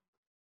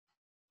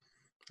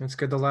 That's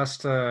good. The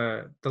last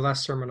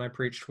sermon I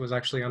preached was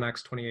actually on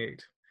Acts 28.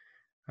 It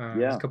was a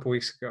Yeah, couple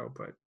weeks ago,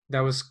 but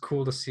that was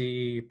cool to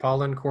see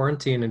Paul in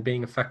quarantine and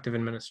being effective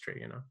in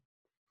ministry,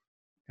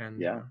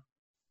 and yeah.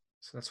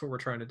 so that's what we're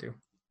trying to do.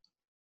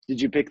 Did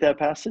you pick that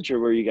passage, or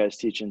were you guys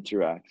teaching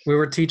through Acts? We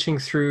were teaching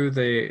through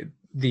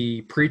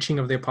the preaching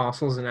of the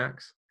apostles in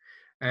Acts,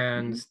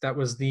 and Hmm. that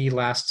was the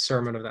last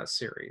sermon of that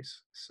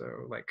series.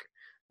 So like,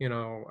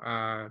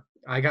 I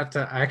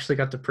actually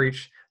got to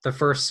preach the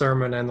first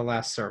sermon and the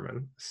last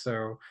sermon.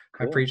 So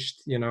I Cool.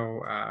 preached,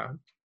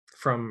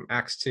 from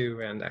Acts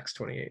 2 and Acts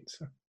 28.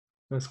 So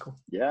that's cool.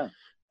 Yeah,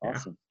 Yeah.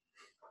 awesome.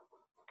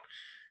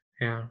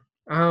 Yeah.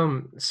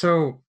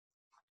 So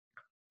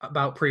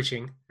about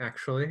preaching,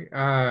 actually,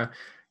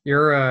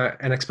 you're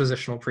an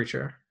expositional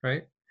preacher,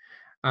 right?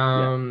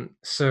 Yeah.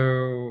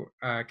 So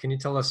can you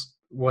tell us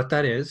what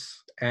that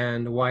is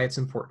and why it's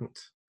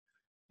important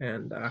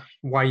and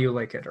why you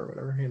like it or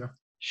whatever?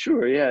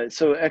 Sure, yeah.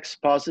 So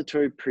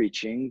expository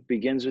preaching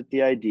begins with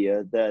the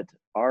idea that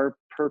our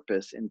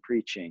purpose in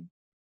preaching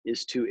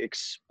is to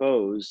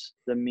expose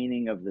the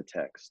meaning of the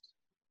text.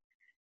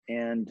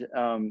 And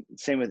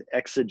same with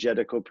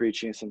exegetical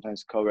preaching,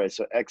 sometimes called, right.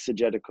 So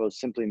exegetical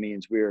simply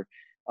means we're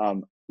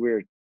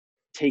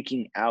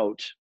taking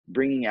out,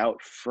 bringing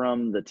out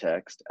from the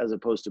text, as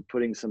opposed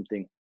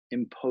to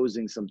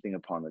imposing something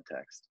upon the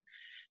text.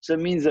 So it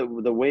means that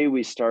the way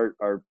we start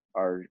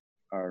our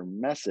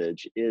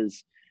message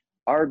is,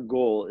 our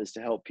goal is to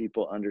help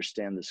people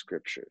understand the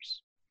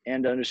scriptures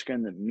and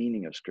understand the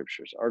meaning of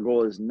scriptures. Our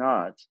goal is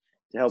not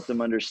to help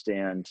them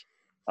understand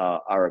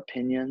our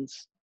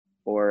opinions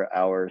or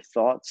our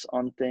thoughts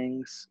on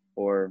things,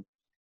 or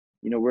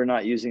we're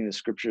not using the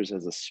scriptures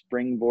as a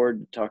springboard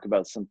to talk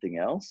about something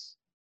else.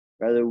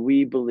 Rather,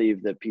 we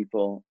believe that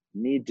people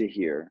need to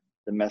hear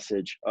the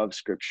message of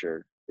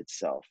scripture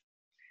itself,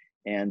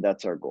 and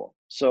that's our goal.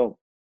 So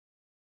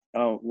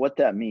what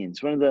that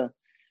means,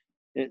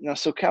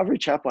 so Calvary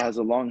Chapel has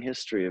a long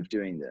history of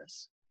doing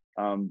this.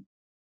 And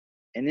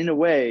in a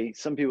way,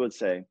 some people would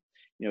say,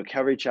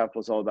 Calvary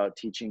Chapel is all about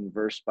teaching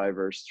verse by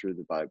verse through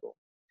the Bible.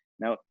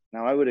 Now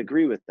I would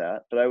agree with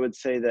that, but I would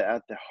say that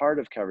at the heart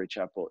of Calvary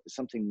Chapel is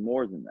something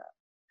more than that.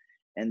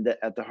 And that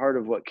at the heart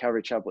of what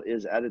Calvary Chapel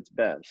is at its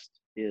best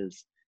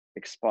is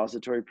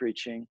expository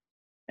preaching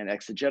and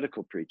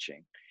exegetical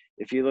preaching.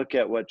 If you look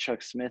at what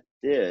Chuck Smith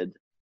did,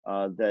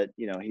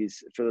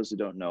 he's, for those who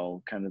don't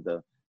know, kind of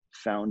the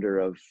founder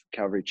of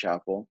Calvary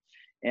Chapel.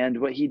 And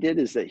what he did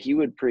is that he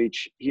would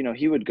preach,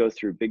 he would go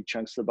through big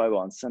chunks of the Bible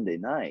on Sunday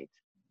night,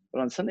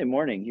 but on Sunday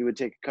morning, he would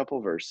take a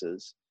couple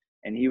verses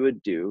and he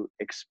would do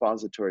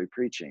expository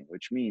preaching,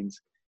 which means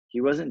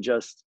he wasn't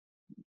just,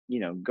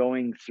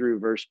 going through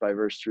verse by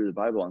verse through the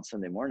Bible on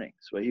Sunday mornings.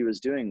 What he was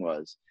doing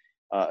was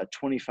a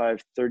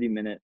 25,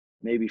 30-minute,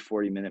 maybe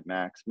 40-minute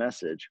max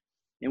message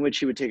in which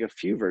he would take a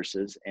few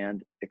verses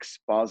and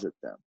exposit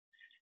them.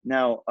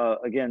 Now,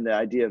 again, the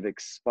idea of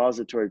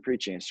expository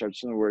preaching, it starts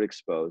from the word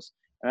expose.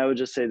 And I would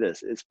just say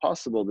this: it's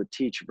possible to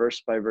teach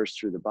verse by verse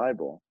through the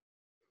Bible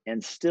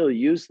and still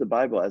use the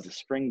Bible as a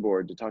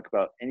springboard to talk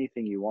about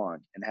anything you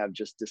want and have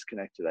just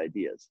disconnected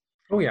ideas.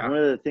 Oh And yeah. one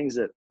of the things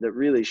that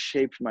really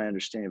shaped my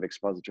understanding of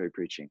expository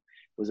preaching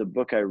was a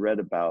book I read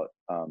about.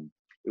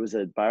 It was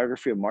a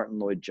biography of Martin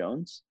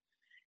Lloyd-Jones.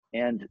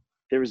 And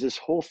there was this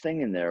whole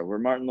thing in there where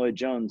Martin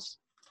Lloyd-Jones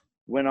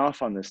went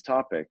off on this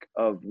topic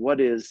of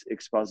what is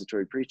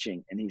expository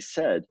preaching. And he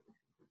said,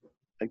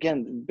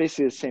 again,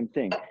 basically the same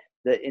thing,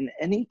 that in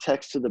any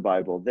text of the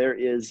Bible, there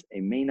is a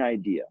main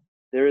idea,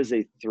 there is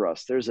a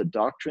thrust, there's a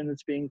doctrine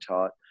that's being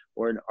taught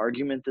or an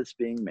argument that's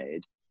being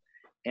made.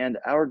 And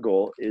our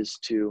goal is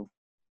to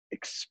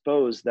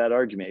expose that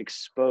argument,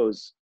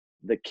 expose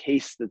the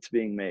case that's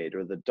being made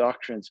or the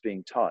doctrine that's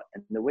being taught.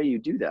 And the way you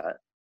do that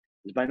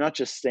is by not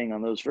just staying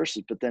on those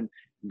verses, but then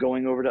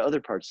going over to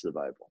other parts of the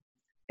Bible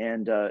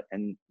and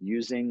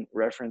using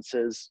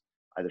references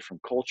either from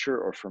culture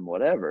or from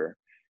whatever,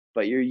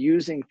 but you're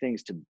using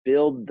things to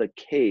build the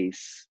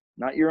case,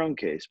 not your own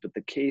case, but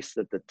the case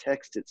that the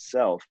text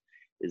itself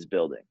is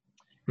building.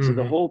 So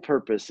the Hmm. whole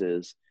purpose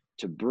is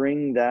to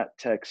bring that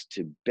text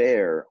to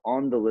bear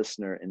on the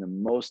listener in the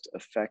most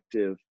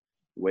effective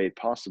way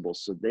possible,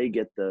 so they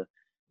get the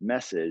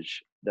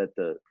message that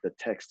the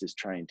text is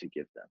trying to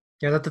give them.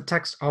 Yeah, that the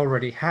text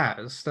already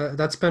has.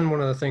 That's been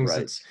one of the things Right.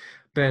 that's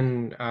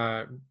been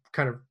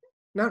kind of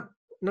not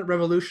not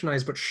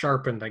revolutionized, but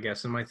sharpened, I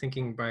guess, in my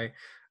thinking by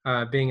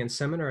being in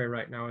seminary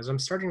right now. Is I'm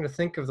starting to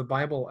think of the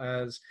Bible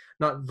as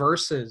not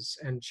verses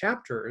and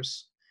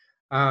chapters,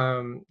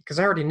 because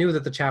I already knew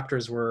that the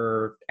chapters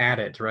were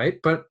added, right?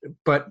 But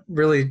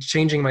really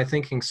changing my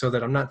thinking so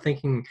that I'm not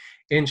thinking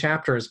in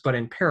chapters, but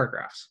in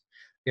paragraphs.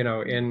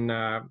 Mm. In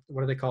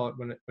what do they call it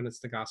when it's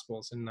the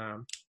Gospels? In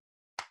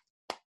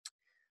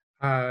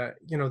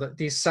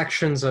these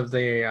sections of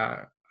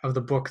the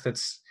book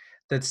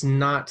that's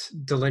not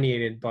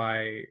delineated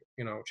by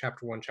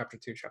chapter 1, chapter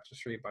 2, chapter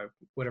 3, by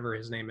whatever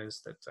his name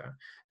is that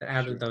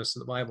added Sure. those to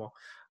the Bible.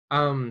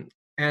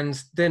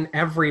 And then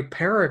every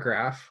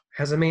paragraph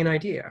has a main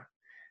idea,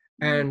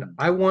 And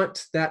I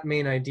want that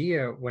main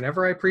idea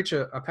whenever I preach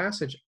a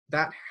passage,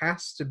 that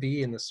has to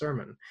be in the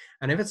sermon.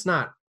 And if it's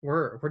not,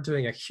 we're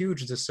doing a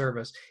huge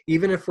disservice.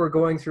 Even if we're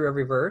going through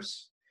every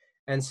verse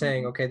and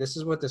saying, Mm-hmm. okay, this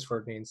is what this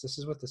word means, this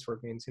is what this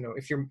word means. You know,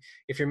 if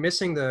you're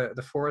missing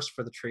the forest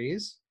for the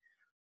trees,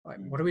 like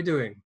what are Mm-hmm. we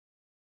doing?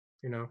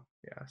 You know,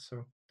 yeah.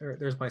 So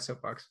there's my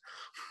soapbox.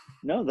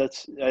 No,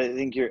 I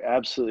think you're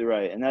absolutely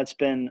right. And that's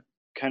been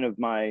kind of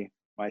my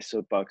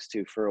soapbox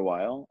too for a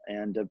while,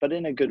 and but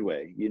in a good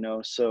way, you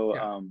know. So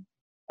Yeah.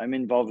 I'm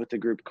involved with a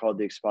group called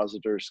the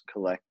Expositors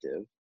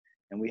Collective,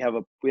 and we have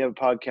a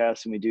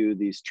podcast, and we do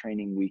these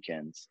training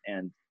weekends.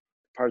 And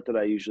the part that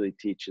I usually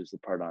teach is the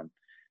part on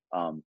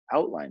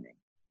outlining.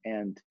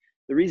 And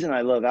the reason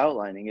I love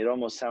outlining, it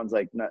almost sounds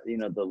like not, you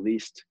know, the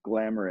least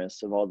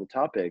glamorous of all the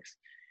topics,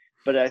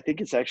 but I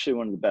think it's actually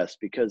one of the best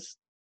because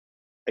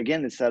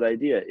again, it's that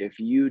idea. If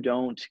you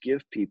don't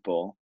give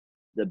people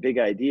the big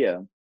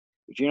idea,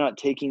 if you're not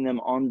taking them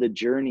on the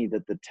journey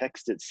that the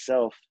text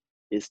itself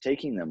is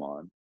taking them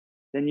on,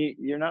 then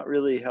you're not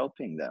really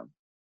helping them.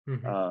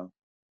 Hmm. Uh,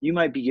 you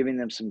might be giving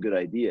them some good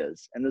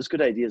ideas, and those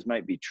good ideas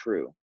might be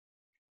true,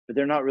 but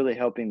they're not really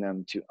helping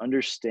them to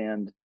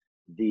understand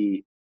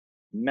the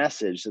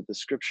message that the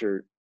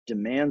scripture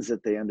demands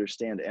that they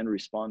understand and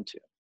respond to.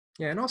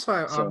 Yeah, and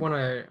also So, I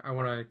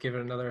want to give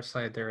it another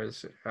side. There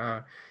is,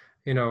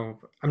 you know,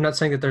 I'm not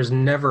saying that there's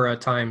never a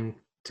time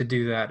to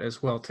do that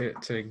as well, to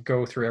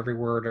go through every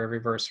word or every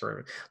verse,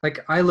 or like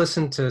I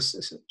listened to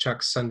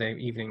Chuck's Sunday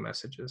evening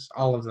messages,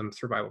 all of them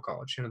through Bible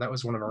college. You know, that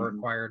was one of our mhm,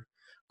 required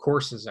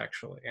courses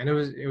actually, and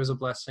it was a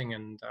blessing.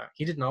 And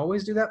he didn't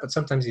always do that, but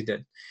sometimes he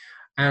did.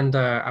 And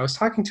I was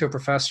talking to a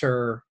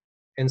professor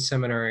in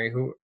seminary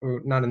who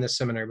not in this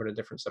seminary but a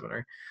different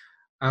seminary.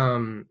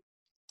 Um,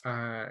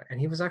 and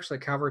he was actually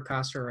a Calvary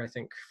pastor, I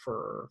think,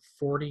 for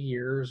 40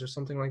 years or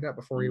something like that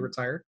before he mhm,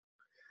 retired.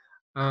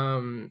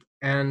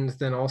 And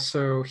then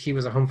also he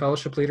was a home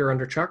fellowship leader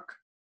under Chuck.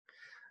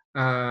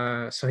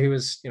 So he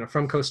was, you know,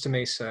 from Costa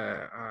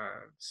Mesa.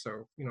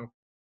 So, you know,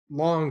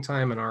 long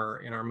time in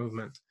our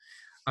movement.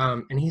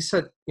 And he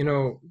said, you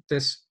know,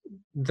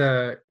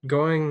 the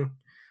going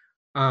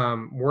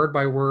word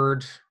by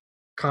word,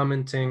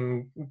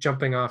 commenting,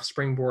 jumping off,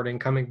 springboarding,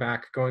 coming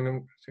back,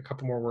 going a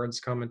couple more words,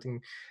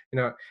 commenting. You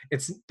know,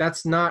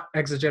 that's not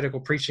exegetical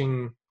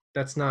preaching.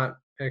 That's not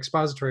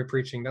expository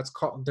preaching. That's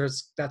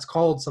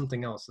called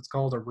something else. It's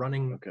called a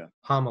running okay,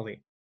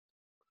 homily.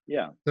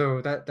 yeah,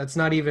 So that's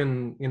not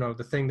even, you know,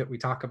 the thing that we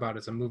talk about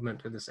as a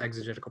movement of this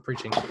exegetical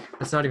preaching.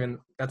 That's not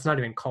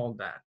even called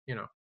that. You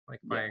know, like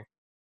yeah. by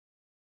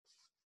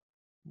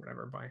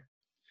whatever by.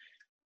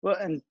 Well,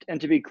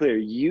 and to be clear,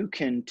 you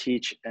can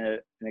teach an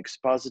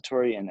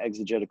expository and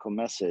exegetical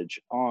message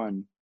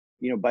on,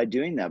 you know, by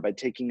doing that, by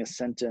taking a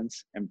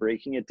sentence and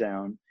breaking it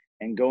down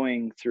and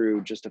going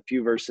through just a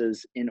few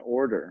verses in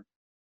order.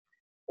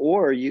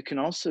 Or you can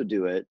also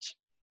do it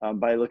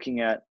by looking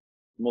at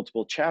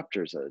multiple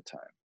chapters at a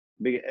time.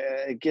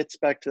 It gets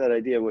back to that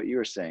idea of what you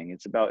were saying.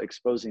 It's about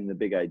exposing the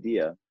big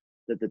idea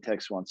that the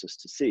text wants us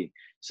to see.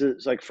 So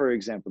it's like, for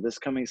example, this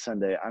coming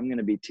Sunday, I'm going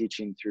to be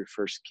teaching through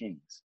First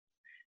Kings.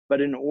 But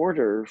in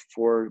order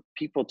for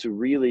people to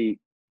really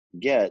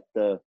get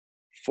the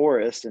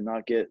forest and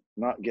not get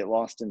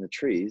lost in the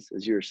trees,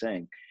 as you were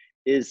saying,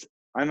 is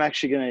I'm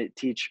actually going to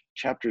teach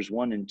chapters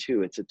 1 and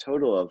 2. It's a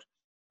total of,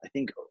 I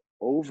think,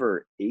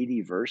 over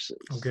 80 Oh verses.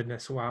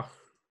 goodness! Wow.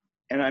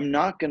 And I'm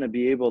not going to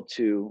be able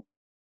to,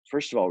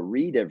 first of all,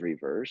 read every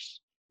verse,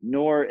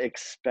 nor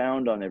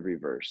expound on every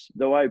verse.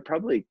 Though I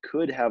probably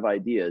could have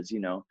ideas,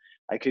 you know,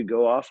 I could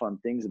go off on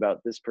things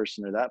about this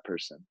person or that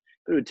person,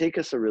 but it would take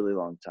us a really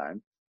long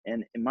time.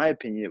 And in my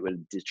opinion, it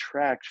would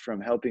detract from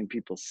helping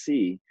people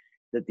see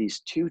that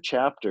these 2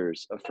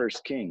 chapters of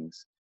First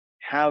Kings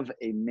have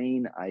a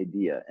main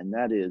idea, and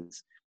that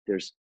is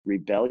there's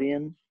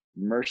rebellion,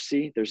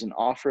 mercy, there's an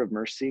offer of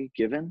mercy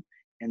given,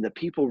 and the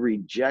people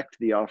reject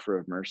the offer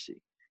of mercy.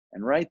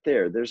 And right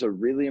there's a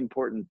really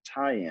important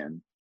tie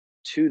in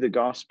to the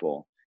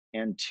gospel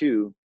and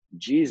to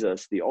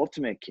Jesus, the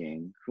ultimate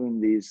king, whom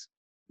these,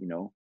 you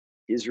know,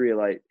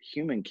 Israelite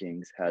human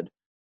kings had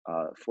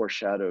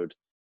foreshadowed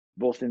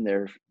both in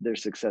their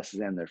successes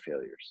and their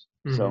failures.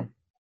 Hmm. So,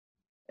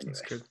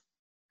 That's anyway,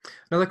 good.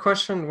 Another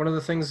question. One of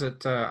the things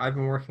that I've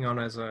been working on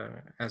as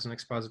an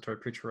expository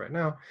preacher right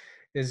now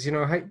is, you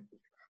know, how,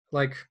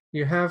 like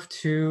you have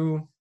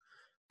two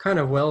kind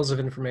of wells of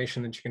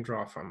information that you can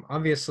draw from.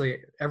 Obviously,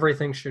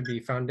 everything should be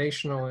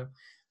foundational,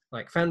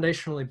 like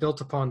foundationally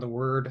built upon the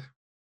word,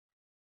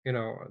 you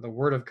know, the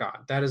word of God.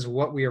 That is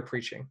what we are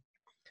preaching.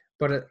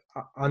 But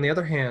on the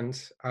other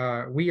hand,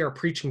 we are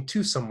preaching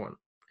to someone.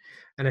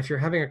 And if you're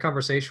having a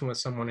conversation with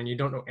someone and you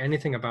don't know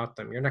anything about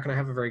them, you're not going to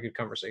have a very good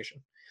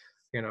conversation.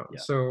 You know, yeah.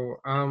 so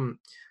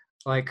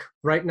like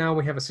right now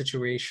we have a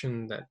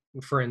situation that,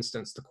 for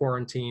instance, the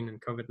quarantine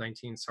and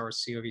COVID-19,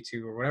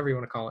 SARS-CoV-2, or whatever you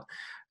want to call it,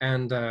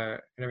 and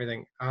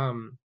everything.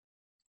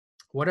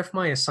 What if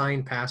my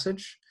assigned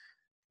passage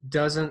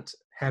doesn't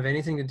have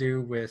anything to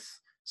do with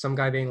some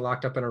guy being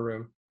locked up in a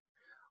room,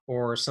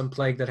 or some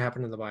plague that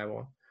happened in the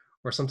Bible,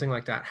 or something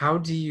like that, how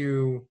do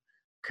you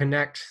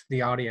connect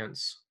the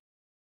audience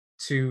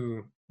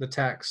to the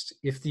text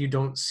if you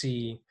don't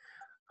see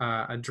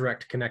a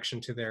direct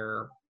connection to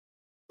their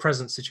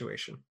present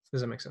situation?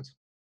 Does that make sense?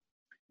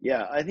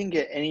 Yeah, I think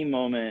at any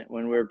moment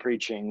when we're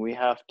preaching, we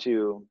have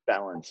to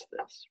balance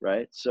this,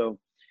 right? So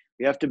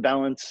we have to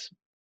balance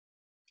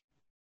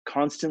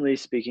constantly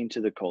speaking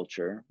to the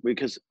culture,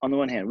 because on the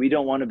one hand, we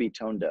don't want to be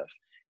tone deaf.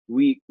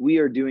 We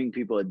are doing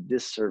people a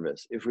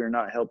disservice if we're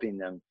not helping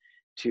them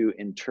to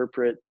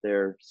interpret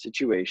their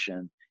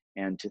situation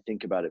and to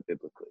think about it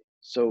biblically.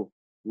 So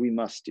we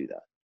must do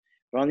that.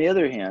 But on the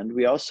other hand,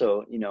 we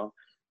also,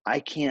 I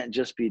can't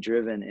just be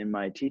driven in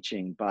my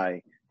teaching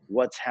by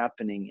what's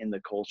happening in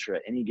the culture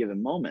at any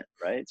given moment,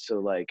 right? So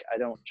like I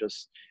don't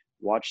just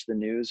watch the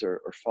news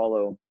or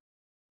follow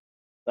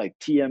like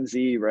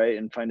TMZ, right?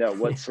 And find out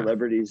what Yeah.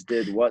 celebrities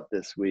did what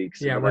this week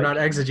so Yeah, that we're I not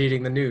can.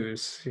 exegeting the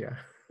news. Yeah.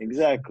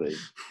 Exactly.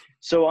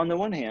 So on the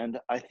one hand,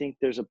 I think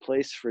there's a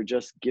place for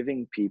just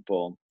giving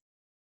people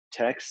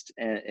text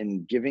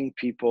and giving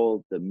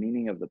people the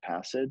meaning of the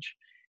passage,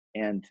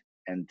 and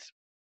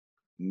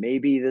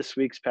maybe this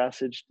week's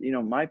passage,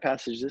 my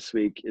passage this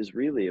week is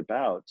really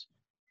about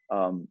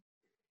um,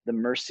 the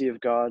mercy of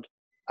God,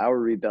 our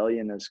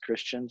rebellion as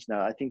Christians.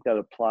 Now, I think that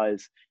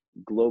applies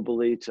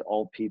globally to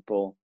all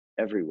people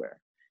everywhere.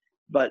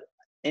 But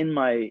in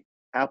my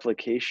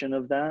application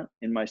of that,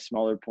 in my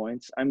smaller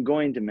points, I'm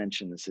going to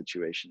mention the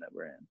situation that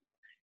we're in.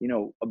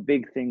 A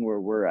big thing where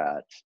we're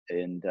at,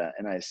 and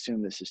I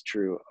assume this is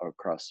true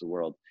across the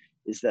world,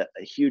 is that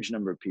a huge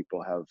number of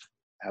people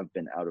have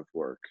been out of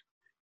work,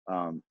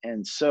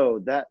 and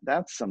so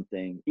that's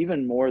something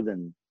even more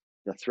than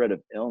the threat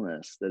of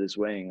illness that is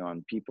weighing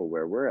on people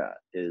where we're at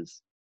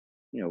is,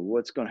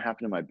 what's going to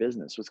happen to my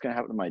business, what's going to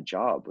happen to my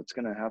job, what's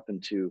going to happen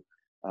to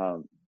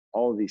um,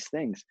 all of these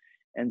things.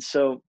 And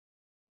so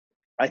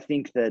I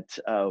think that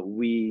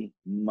we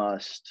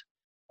must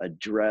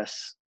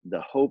address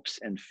the hopes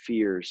and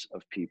fears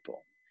of people.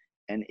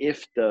 And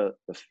if the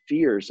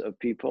fears of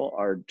people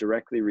are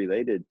directly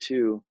related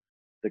to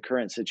the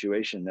current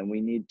situation, then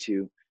we need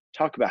to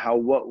talk about how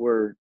what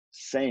we're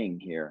saying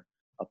here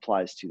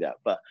applies to that.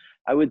 But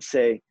I would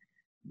say,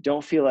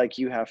 don't feel like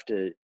you have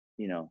to,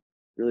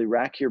 really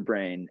rack your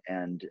brain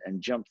and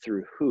jump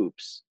through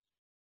hoops.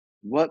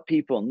 What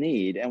people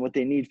need and what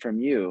they need from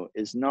you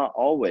is not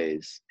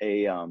always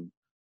a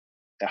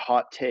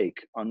hot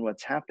take on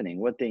what's happening.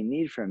 What they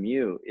need from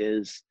you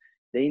is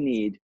they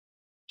need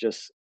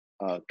just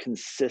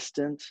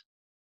consistent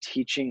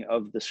teaching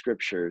of the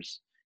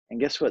scriptures. And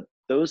guess what?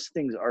 Those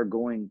things are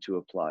going to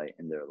apply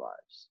in their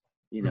lives,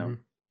 you know? Hmm.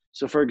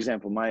 So for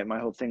example, my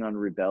whole thing on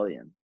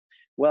rebellion.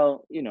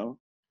 Well,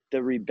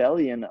 the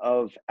rebellion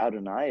of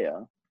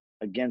Adoniah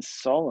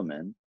against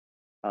Solomon,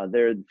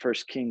 there in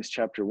First Kings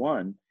chapter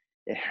 1,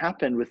 it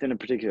happened within a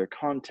particular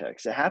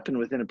context. It happened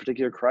within a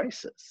particular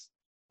crisis,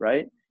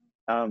 right?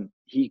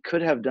 He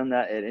could have done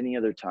that at any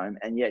other time,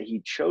 and yet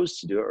he chose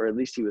to do it, or at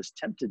least he was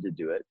tempted to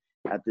do it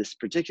at this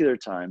particular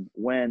time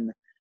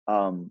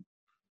um,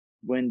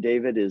 when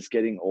David is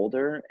getting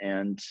older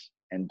and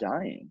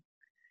dying.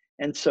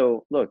 And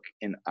so, look,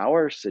 in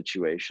our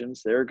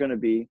situations, there are going to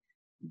be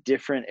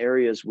different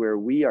areas where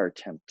we are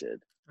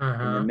tempted in the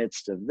Uh-huh.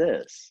 midst of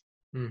this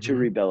to Hmm.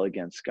 rebel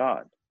against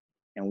God.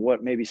 And what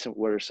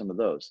are some of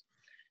those?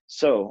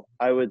 So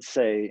I would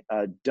say,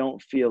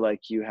 don't feel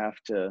like you have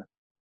to,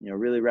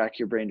 really rack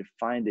your brain to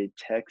find a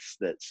text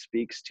that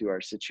speaks to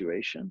our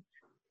situation.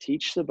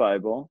 Teach the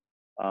Bible,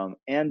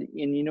 and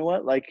you know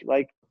what? Like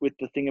with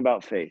the thing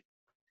about faith,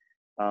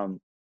 um,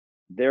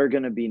 there are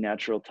going to be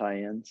natural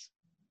tie-ins.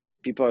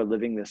 People are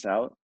living this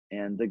out,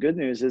 and the good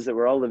news is that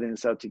we're all living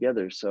this out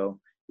together. So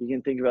you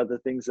can think about the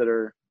things that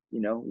are,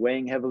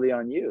 weighing heavily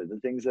on you, the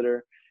things that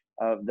are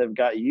that've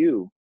got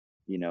you,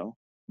 you know,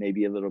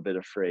 maybe a little bit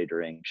afraid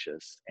or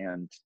anxious.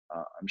 And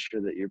I'm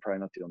sure that you're probably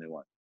not the only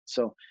one.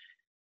 So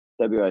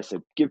that'd be what I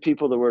said. Give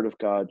people the word of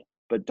God,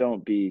 but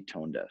don't be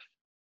tone deaf.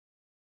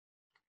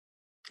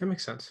 That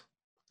makes sense.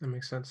 That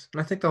makes sense.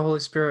 And I think the Holy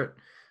Spirit,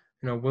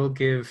 will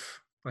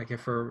give, like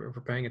if we're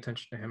paying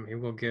attention to him, he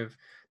will give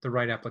the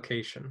right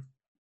application.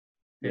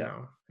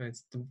 Yeah, And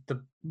it's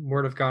the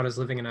word of God is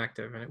living and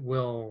active, and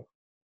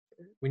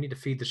we need to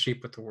feed the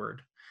sheep with the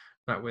word,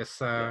 not with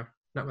yeah, uh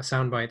not with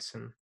sound bites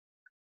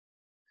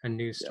and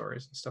news yeah.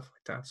 stories and stuff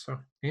like that. So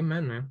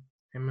amen, man.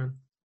 Amen.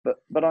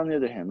 But on the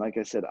other hand, like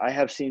I said, I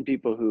have seen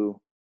people who,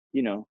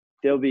 you know,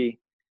 they'll be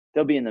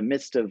they'll be in the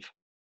midst of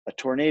a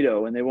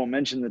tornado and they won't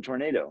mention the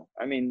tornado.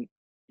 I mean,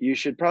 you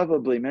should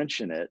probably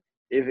mention it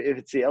if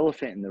it's the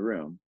elephant in the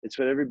room. It's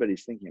what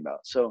everybody's thinking about.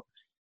 So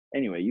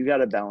anyway, you got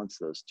to balance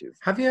those two.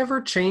 Have you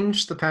ever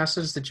changed the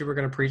passage that you were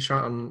going to preach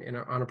on,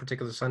 on a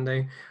particular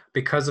Sunday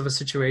because of a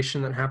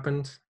situation that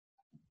happened?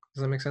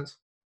 Does that make sense?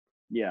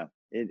 Yeah,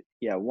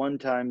 one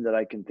time that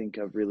I can think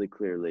of really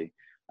clearly.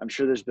 I'm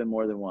sure there's been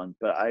more than one,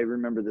 but I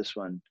remember this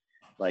one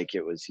like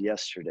it was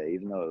yesterday,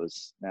 even though it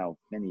was now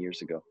many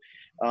years ago.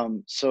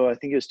 So I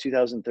think it was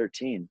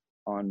 2013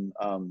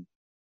 on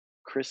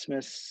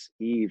Christmas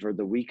Eve or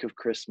the week of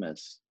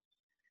Christmas.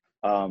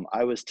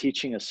 I was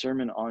teaching a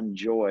sermon on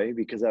joy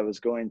because I was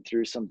going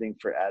through something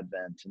for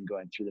Advent and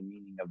going through the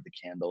meaning of the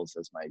candles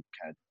as my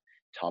kind of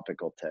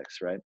topical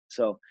text, right?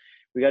 So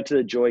we got to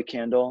the joy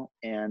candle,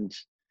 and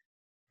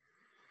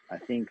I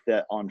think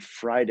that on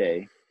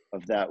Friday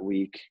of that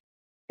week,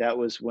 that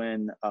was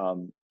when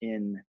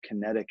in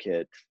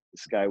Connecticut,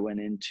 this guy went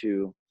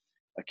into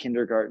a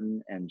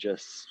kindergarten and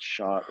just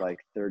shot like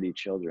 30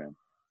 children.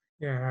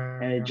 Yeah,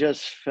 And it yeah.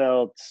 just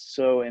felt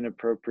so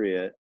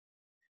inappropriate.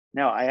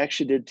 Now, I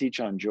actually did teach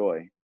on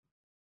joy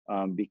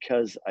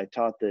because I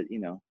taught that,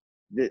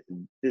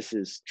 this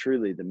is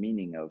truly the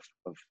meaning of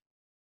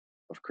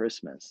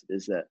Christmas,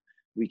 is that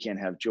we can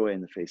have joy in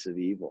the face of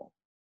evil.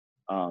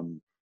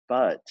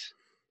 But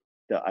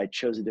I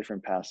chose a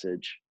different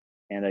passage,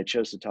 and I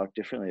chose to talk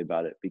differently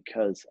about it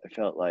because I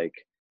felt like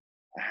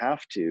I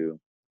have to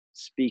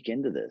speak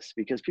into this,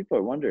 because people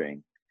are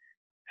wondering,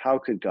 how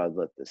could God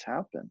let this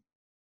happen?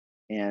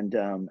 And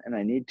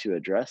I need to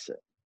address it.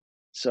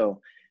 So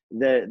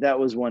that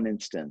was one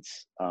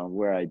instance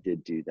where I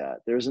did do that.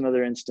 There was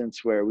another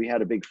instance where we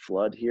had a big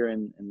flood here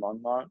in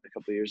Longmont a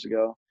couple of years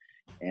ago,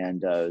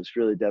 and it was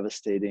really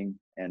devastating,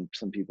 and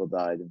some people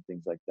died and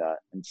things like that.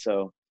 And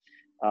so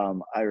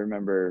I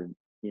remember,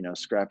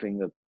 scrapping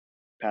the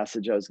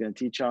passage I was going to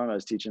teach on. I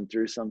was teaching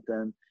through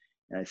something,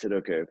 and I said,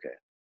 okay,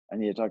 I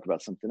need to talk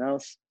about something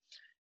else.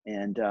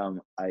 And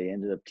I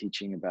ended up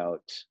teaching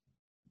about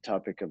the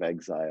topic of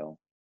exile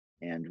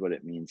and what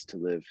it means to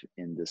live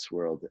in this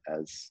world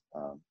as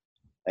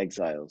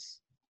exiles.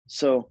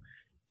 So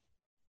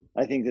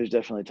I think there's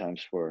definitely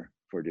times for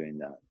doing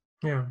that.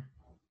 Yeah.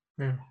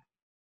 Yeah.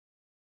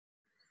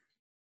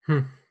 Hmm.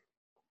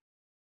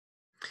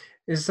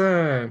 Is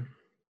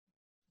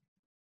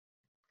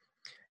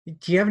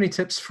do you have any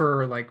tips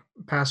for like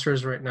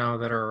pastors right now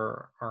that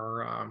are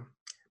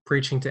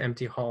preaching to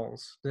empty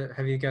halls?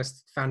 Have you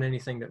guys found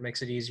anything that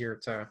makes it easier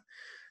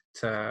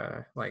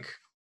to like,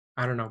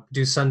 I don't know,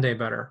 do Sunday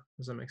better?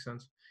 Does that make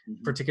sense?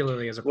 Mm-hmm.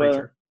 Particularly as a Well,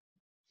 preacher.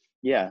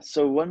 yeah.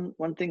 So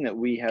one thing that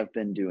we have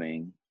been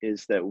doing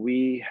is that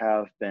we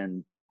have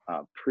been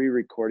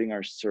pre-recording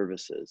our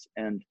services,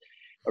 and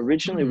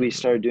originally we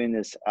started doing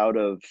this out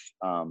of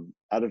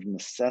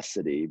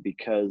necessity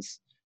because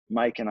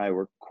Mike and I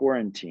were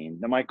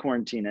quarantined. Now my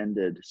quarantine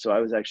ended, so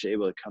I was actually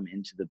able to come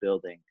into the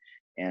building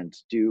and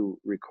do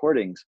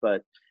recordings,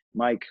 but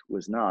Mike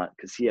was not,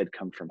 because he had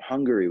come from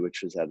Hungary,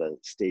 which was at a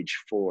stage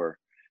 4.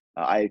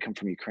 I had come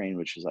from Ukraine,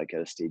 which was like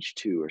at a stage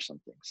 2 or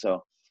something.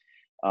 So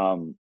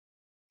um,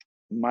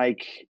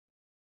 Mike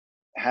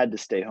had to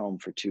stay home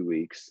for 2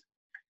 weeks,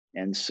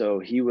 and so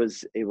he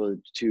was able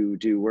to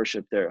do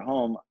worship there at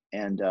home.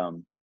 And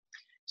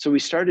so we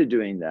started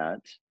doing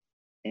that,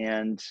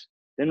 and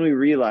then we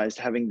realized,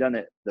 having done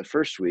it the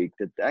first week,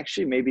 that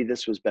actually maybe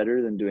this was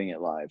better than doing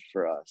it live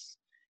for us.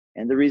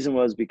 And the reason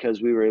was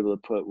because we were able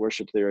to put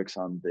worship lyrics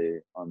on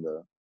the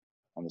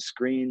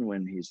screen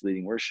when he's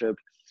leading worship.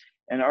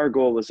 And our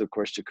goal was, of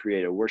course, to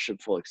create a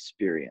worshipful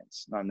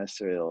experience, not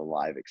necessarily a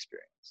live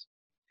experience.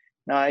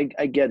 Now, I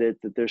get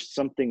it that there's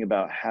something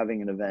about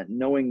having an event,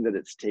 knowing that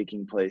it's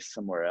taking place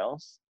somewhere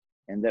else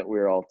and that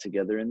we're all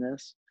together in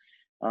this.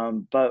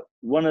 But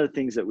one of the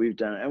things that we've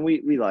done, and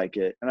we like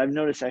it, and I've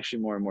noticed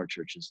actually more and more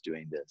churches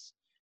doing this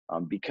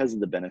because of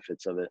the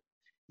benefits of it,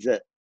 is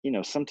that,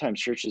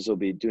 sometimes churches will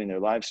be doing their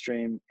live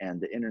stream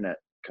and the internet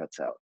cuts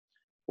out,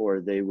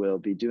 or they will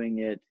be doing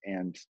it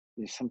and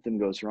something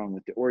goes wrong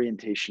with the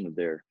orientation of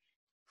their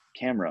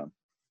camera,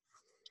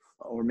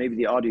 or maybe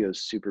the audio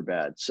is super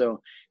bad.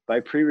 So by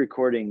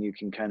pre-recording, you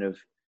can kind of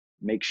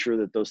make sure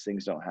that those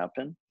things don't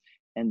happen.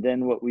 And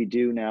then what we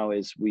do now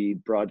is we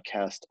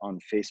broadcast on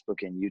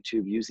Facebook and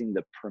YouTube using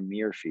the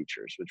Premiere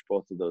features, which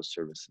both of those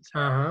services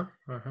have.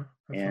 I'm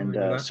And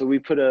familiar with that. so we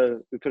put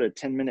a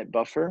 10-minute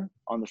buffer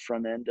on the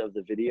front end of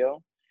the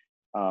video,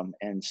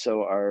 and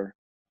so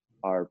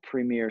our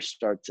premiere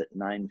starts at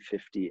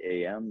 9:50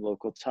 a.m.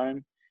 local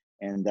time,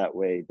 and that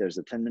way there's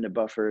a 10-minute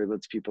buffer. It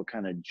lets people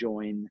kind of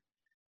join,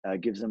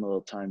 gives them a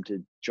little time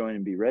to join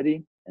and be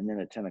ready, and then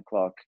at 10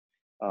 o'clock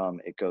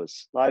it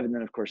goes live, and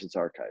then of course it's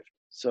archived.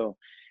 So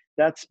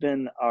that's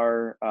been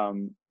our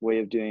way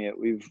of doing it.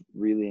 We've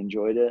really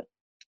enjoyed it.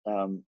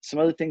 Some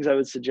other things I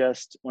would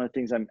suggest, one of the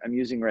things I'm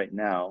using right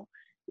now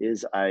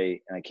is, and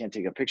I can't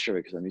take a picture of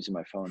it because I'm using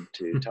my phone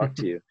to talk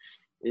to you,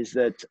 is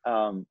that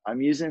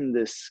I'm using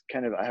this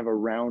I have a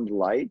round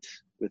light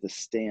with a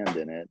stand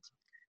in it.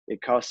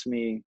 It cost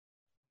me,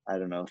 I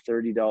don't know,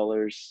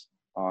 $30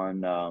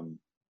 on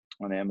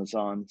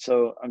Amazon.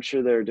 So I'm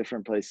sure there are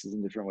different places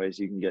and different ways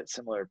you can get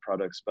similar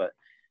products, but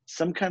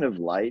some kind of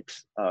light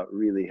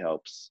really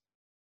helps.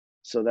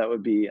 So that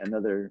would be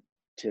another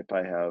tip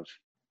I have,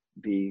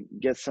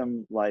 get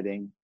some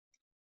lighting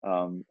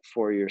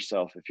for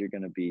yourself if you're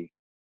going to be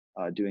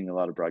doing a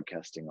lot of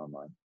broadcasting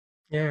online.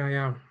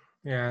 Yeah.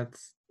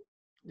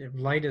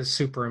 Light is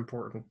super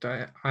important.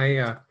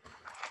 I've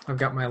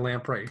got my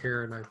lamp right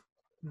here, and I'm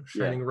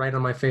shining right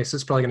on my face.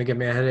 It's probably going to give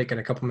me a headache in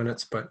a couple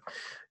minutes, but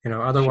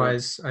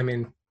otherwise, sure. I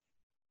mean,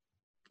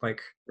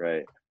 like,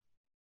 right.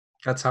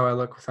 That's how I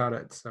look without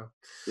it. So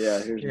Yeah,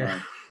 here's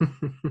yeah.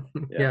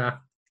 mine. Yeah.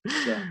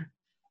 Yeah.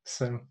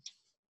 So So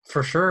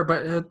for sure.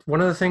 But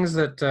one of the things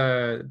that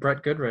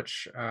Brett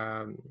Goodrich,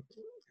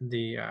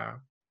 the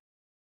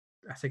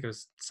I think it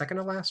was second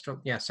to last,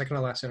 or, yeah, second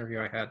to last interview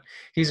I had.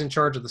 He's in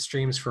charge of the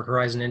streams for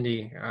Horizon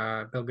Indy,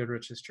 Bill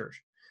Goodrich's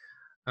church,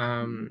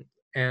 mhm.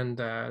 and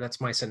that's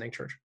my sending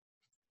church.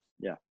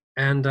 Yeah.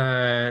 And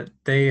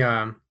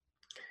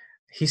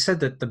he said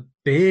that the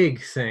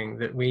big thing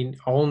that we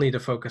all need to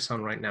focus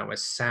on right now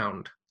is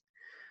sound.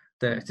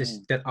 That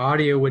Mhm. that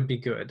audio would be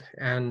good,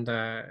 and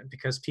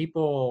because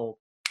people,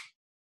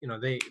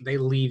 they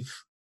leave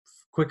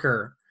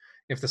quicker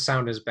if the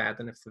sound is bad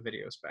than if the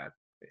video is bad,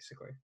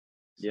 basically.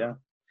 Yeah. So.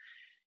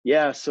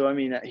 Yeah, so I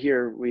mean,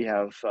 here we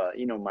have,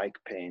 Mike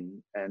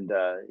Payne, and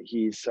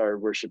he's our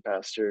worship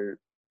pastor,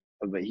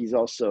 but he's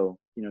also,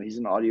 he's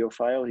an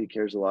audiophile. He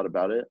cares a lot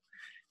about it.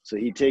 So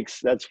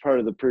that's part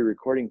of the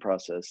pre-recording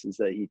process, is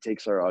that he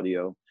takes our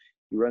audio,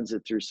 he runs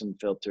it through some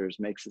filters,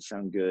 makes it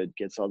sound good,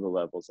 gets all the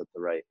levels at the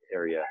right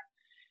area.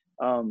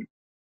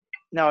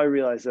 Now I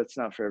realize that's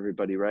not for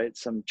everybody, right?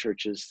 Some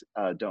churches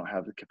don't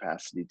have the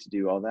capacity to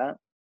do all that.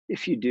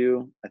 If you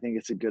do, I think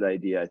it's a good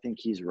idea. I think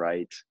he's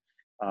right.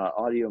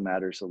 Audio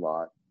matters a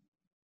lot.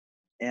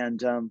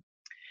 And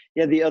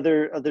yeah, the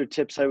other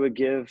tips I would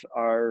give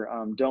are,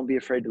 don't be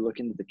afraid to look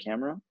into the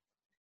camera.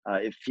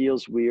 It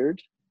feels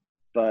weird,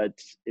 but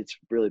it's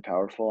really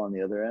powerful on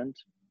the other end.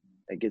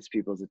 It gets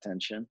people's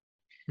attention.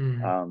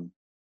 Mhm.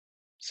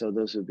 So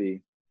those would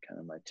be kind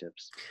of my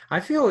tips. I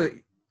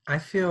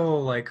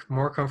feel like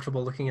more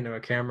comfortable looking into a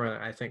camera,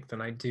 I think,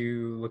 than I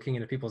do looking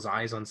into people's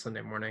eyes on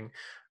Sunday morning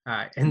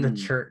in the Mm,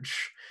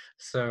 church.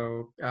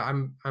 So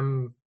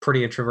I'm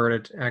pretty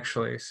introverted,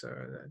 actually. So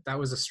that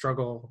was a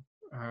struggle,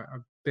 a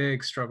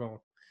big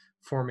struggle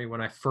for me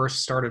when I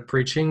first started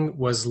preaching,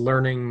 was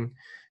learning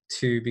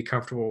to be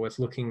comfortable with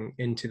looking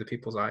into the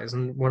people's eyes.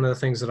 And one of the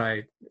things that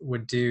I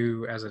would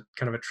do as a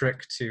kind of a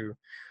trick to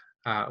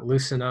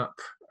loosen up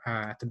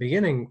at the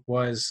beginning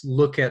was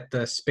look at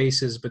the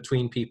spaces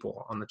between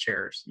people on the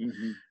chairs,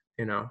 hmm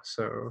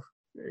so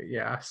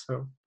yeah.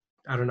 So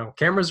I don't know,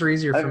 cameras are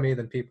easier for I've me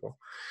than people.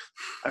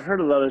 I've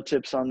heard a lot of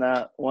tips on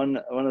that. One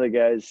of the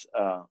guys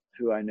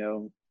who I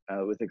know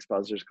with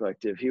Expositors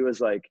Collective, he was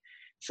like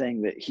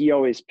saying that he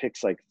always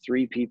picks like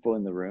three people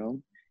in the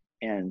room,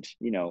 and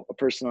a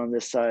person on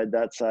this side,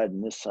 that side,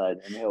 and this side,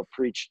 and he'll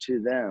preach to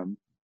them.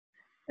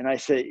 And I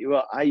say,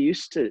 well, I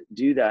used to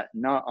do that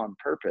not on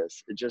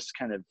purpose. It just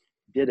kind of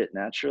did it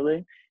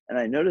naturally. And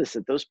I noticed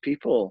that those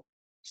people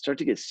start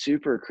to get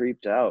super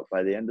creeped out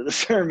by the end of the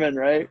sermon,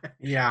 right?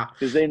 Yeah.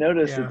 Because they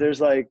notice that Yeah.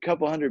 there's like a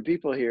couple hundred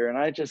people here and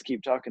I just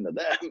keep talking to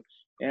them.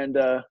 And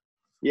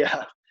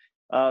yeah.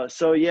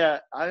 So yeah,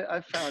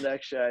 I found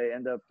actually I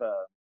end up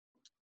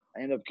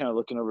kind of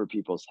looking over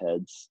people's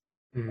heads,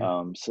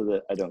 Hmm. so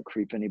that I don't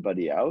creep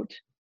anybody out.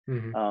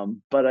 Hmm.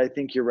 But I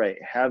think you're right.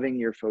 Having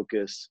your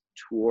focus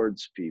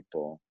towards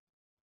people,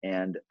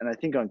 and I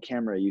think on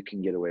camera you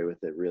can get away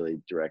with it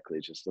really directly,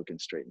 just looking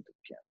straight into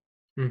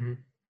the Hmm.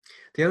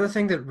 The other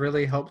thing that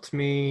really helped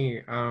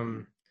me,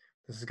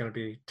 this is going to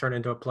be turned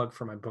into a plug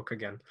for my book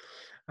again.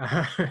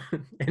 Uh,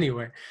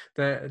 anyway,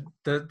 the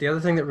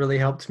other thing that really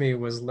helped me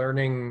was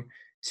learning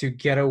to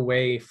get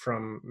away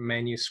from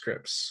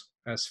manuscripts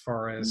as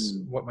far as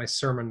camera. what my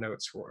sermon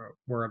notes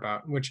were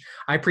about, which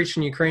I preach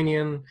in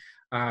Ukrainian.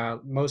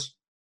 Most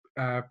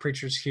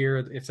preachers here,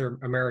 if they're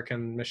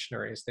American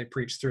missionaries, they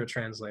preach through a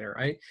translator.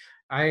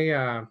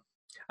 I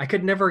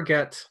could never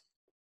get,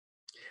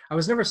 I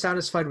was never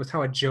satisfied with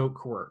how a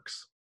joke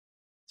works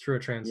through a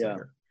Yeah,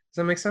 translator. Does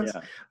that make sense?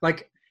 yeah,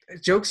 Like,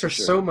 jokes for are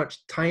sure. so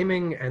much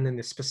timing and then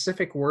the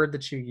specific word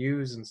that you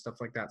use and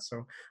stuff like that. So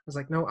I was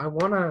like, no, I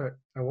wanna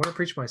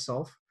preach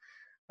myself,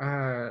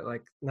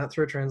 like not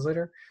through a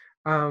translator.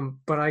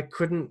 But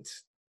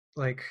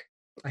like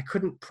I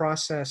couldn't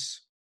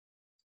process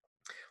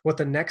what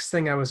the next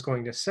thing I was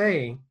going to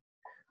say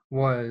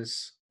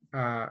was,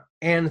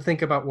 and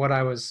think about what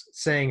I was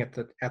saying at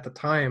the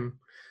time.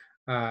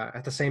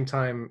 At the same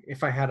time,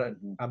 if I had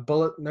hmm a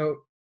bullet note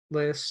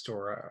list,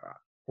 or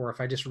if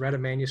I just read a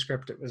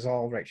manuscript, it was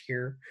all right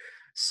here.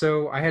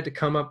 So I had to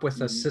come up with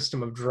a hmm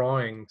system of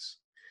drawings,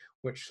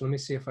 which, let me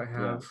see if I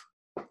Yeah,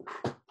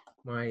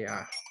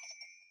 my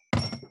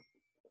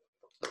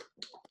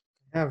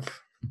have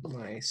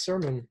my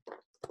sermon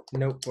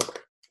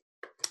notebook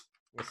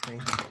with me.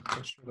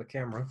 I'll show the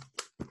camera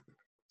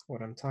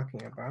what I'm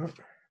talking about.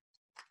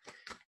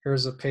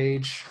 Here's a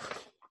page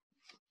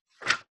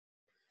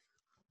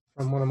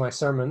from one of my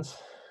sermons,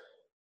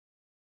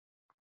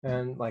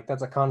 and like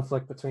that's a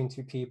conflict between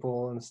two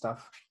people and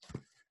stuff.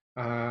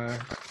 Uh,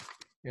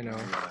 you oh know,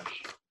 my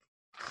gosh.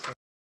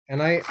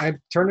 and I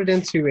turned it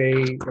into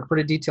a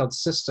pretty detailed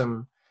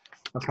system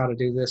of how to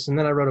do this, and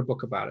then I wrote a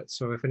book about it.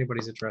 So if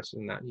anybody's interested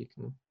in that, you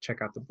can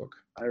check out the book.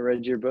 I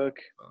read your book.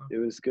 It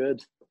was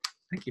good.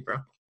 Thank you, bro.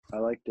 I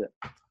liked it.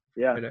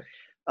 Yeah. Read it.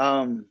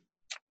 Um,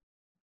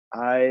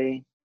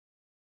 I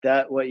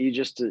that what you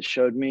just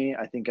showed me,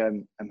 I think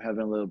I'm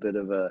having a little bit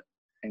of a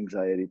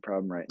anxiety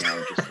problem right now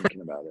just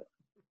thinking about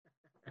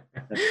it.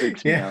 That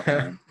freaks me out,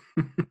 Yeah.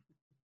 man.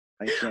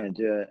 I can't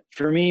do it.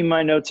 For me,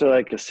 my notes are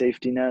like a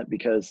safety net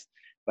because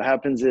what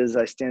happens is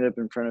I stand up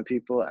in front of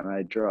people and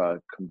I draw a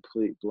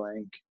complete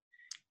blank.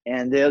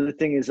 And the other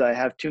thing is I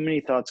have too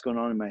many thoughts going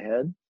on in my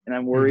head and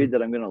I'm worried Mhm.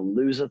 that I'm going to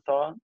lose a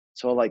thought.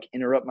 So I'll like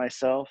interrupt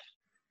myself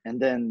and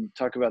then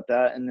talk about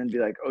that and then be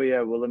like, oh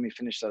yeah, well, let me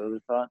finish that other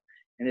thought.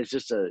 And it's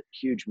just a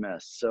huge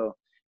mess. So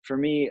for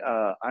me,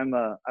 I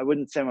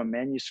wouldn't say I'm a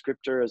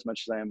manuscripter as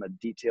much as I am a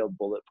detailed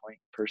bullet point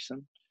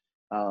person.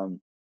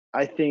 Um,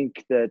 I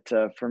think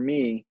that for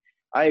me,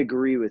 I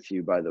agree with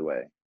you, by the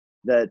way,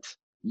 that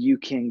you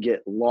can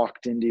get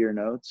locked into your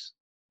notes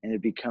and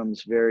it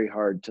becomes very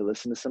hard to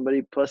listen to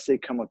somebody. Plus, they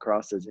come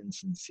across as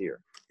insincere.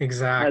 Now, it doesn't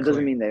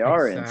Exactly. mean they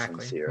are Exactly.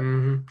 insincere.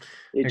 Mhm.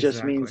 It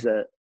just means Exactly.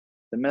 that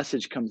the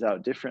message comes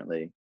out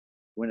differently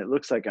when it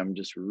looks like I'm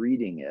just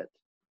reading it,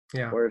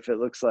 Yeah. or if it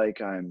looks like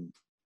I'm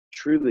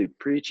truly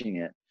preaching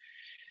it.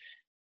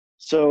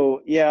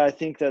 So yeah, I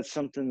think that's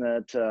something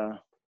that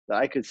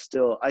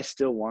I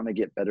still want to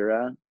get better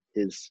at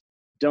is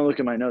don't look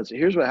at my notes.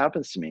 Here's what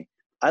happens to me.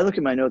 I look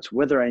at my notes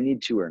whether I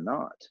need to or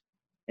not.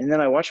 And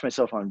then I watch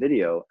myself on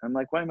video. I'm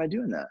like, why am I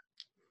doing that?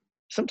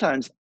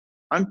 Sometimes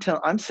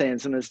I'm saying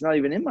something that's not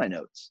even in my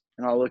notes.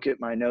 And I'll look at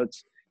my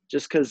notes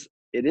just because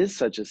it is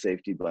such a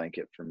safety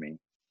blanket for me,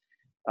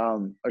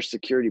 or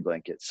security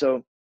blanket.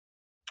 So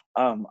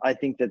I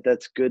think that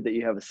that's good that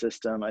you have a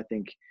system.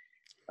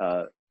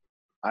 Uh,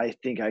 I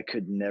think I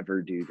could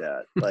never do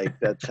that. Like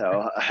that's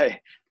how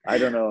I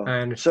don't know. I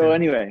So understand.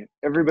 anyway,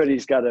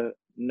 everybody's got to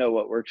know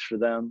what works for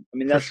them. I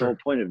mean, For that's the whole sure.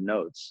 point of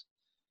notes,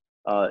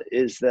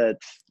 is that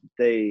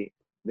they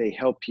they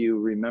help you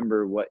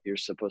remember what you're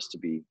supposed to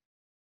be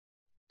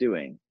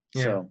doing.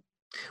 Yeah. So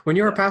When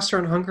you were a yeah. pastor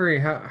in Hungary,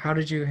 how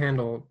did you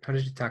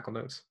tackle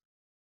those?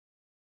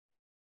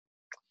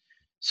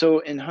 So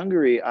in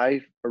Hungary,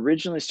 I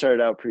originally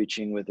started out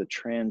preaching with a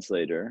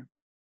translator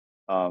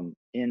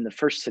in the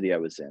first city I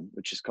was in,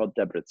 which is called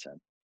Debrecen.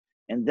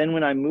 And then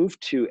when I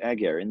moved to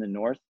Eger in the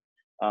north,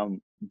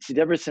 see,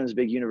 Debrecen is a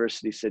big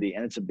university city,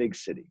 and it's a big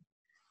city,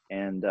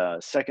 and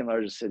second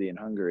largest city in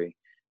Hungary.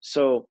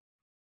 So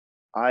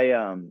there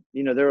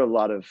are a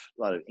lot of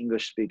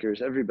English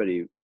speakers.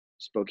 Everybody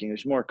spoke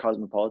English, more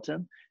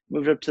cosmopolitan.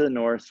 Moved up to the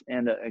north,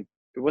 and it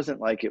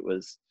wasn't like it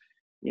was,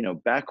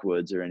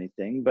 backwoods or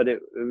anything, but it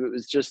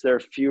was just there are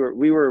fewer.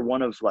 We were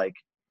one of like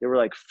there were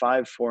like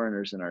 5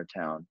 foreigners in our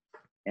town,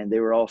 and they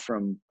were all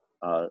from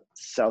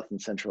South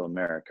and Central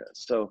America.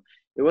 So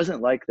it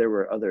wasn't like there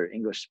were other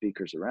English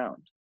speakers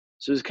around.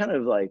 So it was kind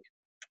of like,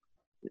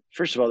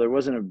 first of all, there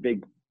wasn't a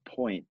big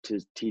point to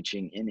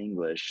teaching in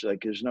English.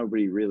 Like there's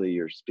nobody really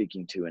you're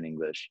speaking to in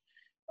English.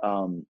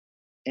 Um,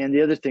 and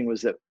the other thing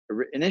was that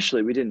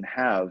initially we didn't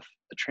have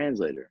a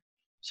translator.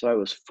 So I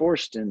was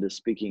forced into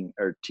speaking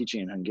or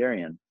teaching in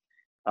Hungarian.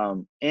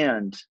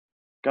 And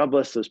God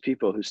bless those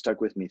people who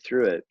stuck with me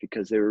through it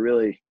because they were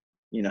really,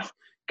 you know,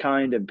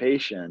 kind and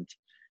patient.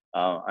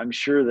 I'm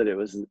sure that it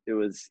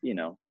was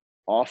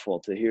awful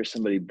to hear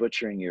somebody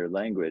butchering your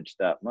language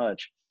that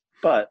much,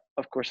 but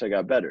of course I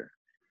got better.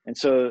 And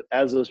so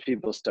as those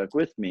people stuck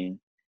with me,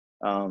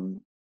 um,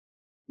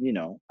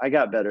 I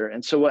got better.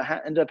 And so what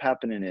ended up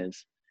happening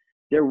is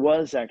there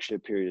was actually a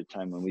period of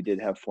time when we did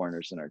have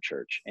foreigners in our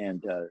church.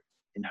 And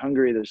in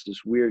Hungary, there's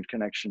this weird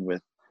connection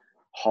with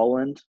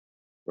Holland,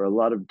 where a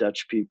lot of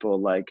Dutch people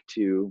like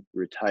to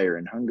retire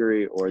in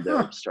Hungary or they'll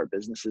Huh. start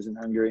businesses in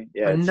Hungary.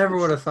 Yeah, I it's never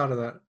would it's have thought of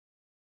that.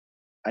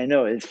 I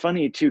know it's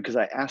funny too because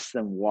I asked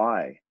them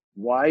why.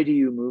 Why do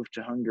you move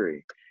to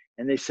Hungary?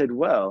 And they said,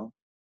 well,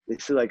 they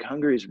said like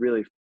Hungary is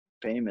really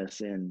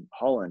famous in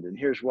Holland, and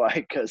here's why: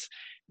 because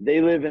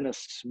they live in a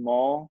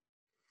small,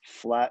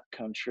 flat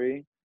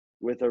country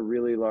with a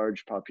really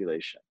large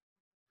population.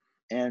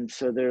 And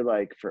so they're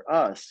like, for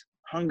us,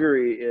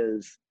 Hungary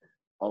is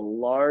a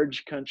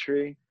large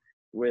country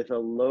with a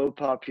low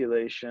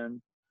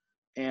population,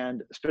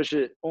 and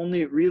especially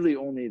only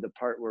the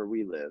part where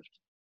we lived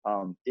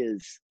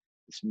is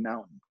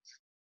mountains.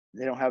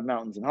 They don't have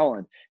mountains in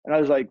Holland. And I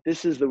was like,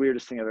 this is the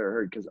weirdest thing I've ever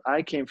heard because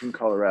I came from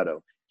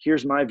Colorado.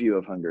 Here's my view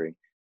of Hungary: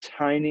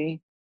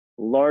 tiny,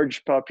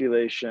 large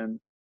population,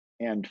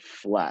 and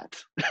flat.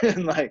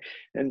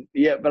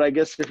 But I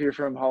guess if you're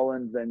from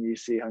Holland, then you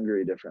see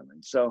Hungary differently.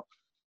 So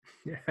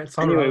Yeah, it's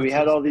on anyway, we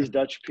had relatives. all Yeah. these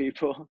Dutch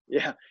people.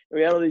 Yeah,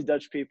 we had all these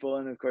Dutch people,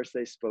 and of course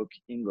they spoke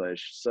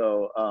English.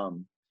 So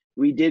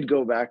we did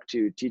go back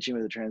to teaching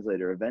with a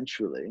translator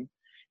eventually,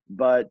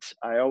 but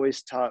I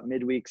always taught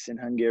midweeks in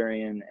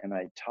Hungarian, and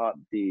I taught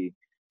the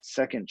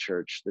second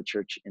church, the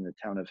church in the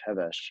town of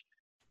Heves,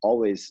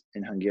 always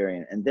in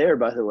Hungarian. And there,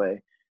 by the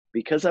way,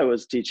 because I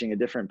was teaching a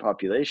different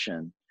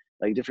population,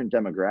 like different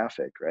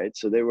demographic, right?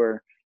 So they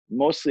were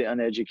mostly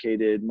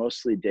uneducated,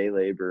 mostly day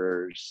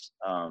laborers,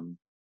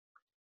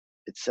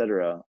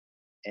 etc.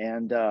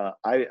 And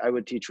I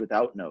would teach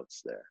without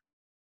notes there.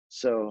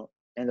 So,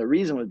 and the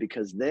reason was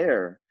because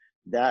there,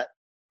 that,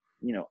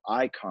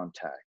 eye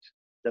contact,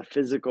 the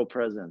physical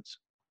presence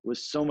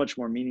was so much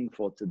more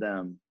meaningful to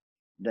them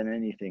than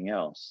anything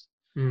else.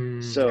 Yeah.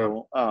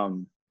 So,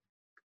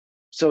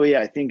 So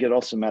yeah, I think it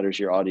also matters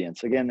your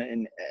audience. Again,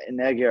 in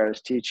Magyar, I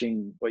was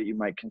teaching what you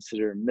might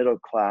consider middle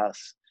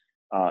class,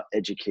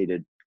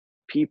 educated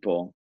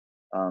people.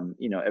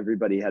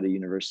 Everybody had a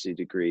university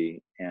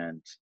degree,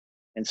 and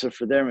so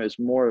for them it was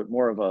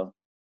more of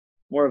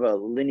a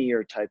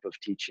linear type of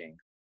teaching,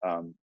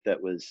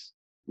 that was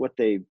what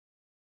they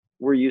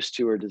were used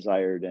to or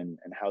desired, and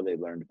how they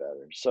learned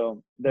better.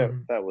 So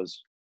Mhm.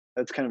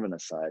 that's kind of an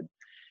aside.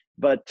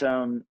 But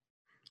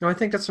No, I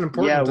think that's an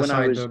yeah, important when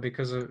I aside was though,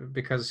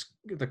 because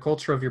the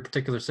culture of your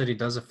particular city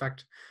does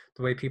affect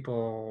the way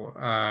people,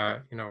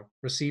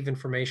 receive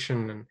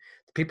information. And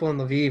the people in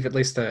Lviv, at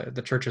least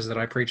the churches that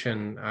I preach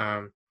in,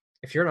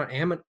 if you're not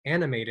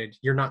animated,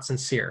 you're not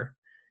sincere.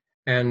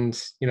 And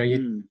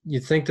mm,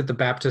 you'd think that the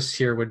Baptists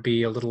here would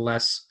be a little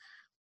less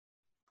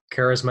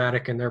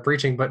charismatic in their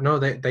preaching, but no,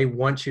 they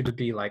want you to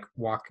be like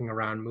walking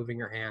around, moving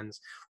your hands,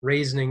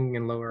 raising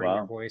and lowering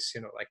your wow, voice,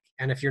 like.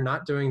 And if you're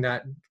not doing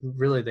that,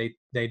 really,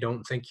 they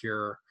don't think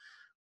you're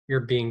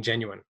being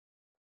genuine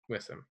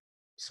with them.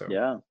 So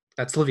yeah.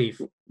 that's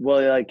Lviv.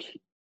 Well, like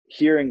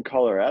here in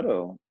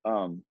Colorado,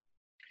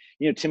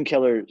 Tim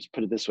Keller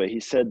put it this way. He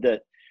said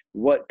that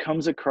what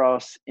comes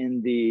across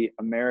in the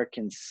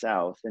American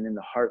South and in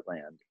the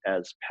heartland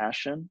as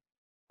passion,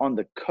 on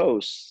the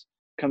coast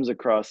comes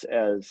across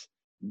as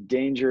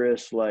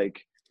dangerous,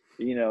 like,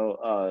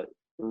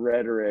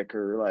 rhetoric,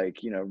 or like,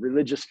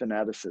 religious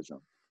fanaticism.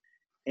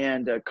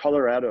 And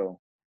Colorado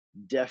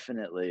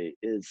definitely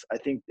is, I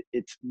think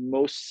it's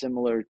most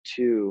similar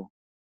to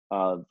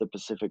the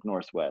Pacific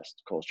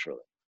Northwest culturally,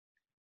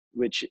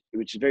 which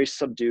is very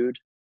subdued.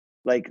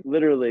 Like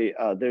literally,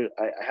 I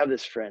have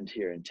this friend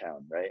here in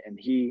town, right? And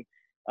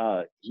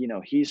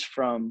he's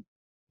from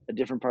a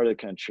different part of the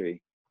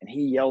country, and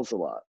he yells a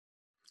lot.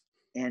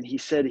 And he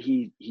said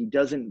he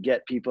doesn't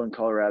get people in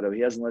Colorado. He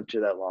hasn't lived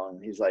here that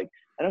long. He's like,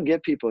 I don't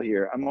get people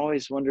here. I'm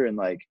always wondering,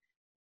 like,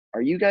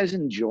 are you guys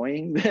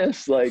enjoying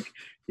this? Like,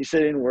 he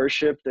said in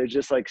worship, they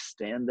just like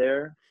stand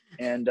there,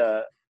 and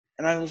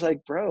I was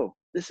like, bro,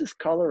 this is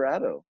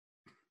Colorado.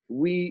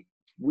 We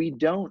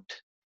don't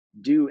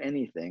do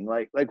anything,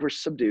 like we're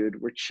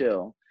subdued, we're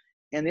chill.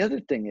 And the other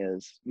thing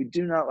is, we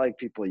do not like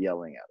people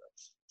yelling at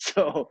us.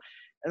 So,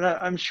 and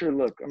I'm sure,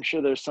 look, I'm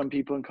sure there's some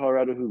people in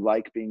Colorado who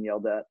like being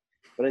yelled at,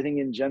 but I think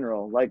in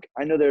general, like,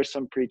 I know there are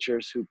some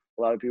preachers who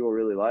a lot of people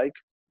really like,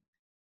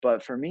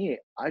 but for me,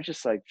 I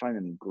just like find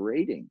them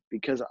grating,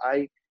 because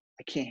I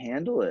can't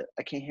handle it.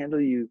 I can't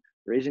handle you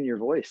raising your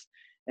voice.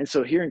 And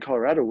so here in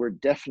Colorado, we're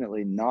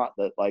definitely not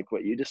that, like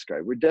what you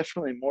described. We're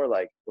definitely more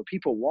like, what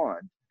people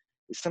want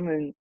is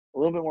something a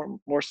little bit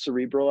more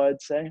cerebral,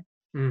 I'd say.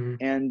 Hmm.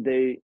 And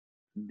they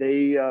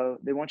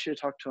want you to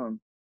talk to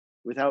them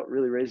without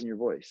really raising your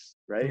voice,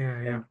 right?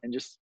 Yeah, yeah. And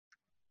just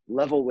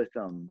level with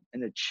them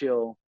in a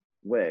chill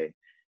way.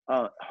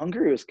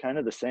 Hungary was kind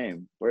of the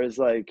same, whereas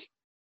like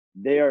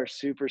they are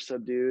super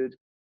subdued,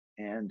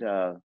 and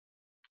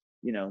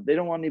they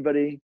don't want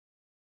anybody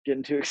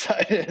getting too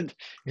excited.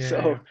 Yeah, So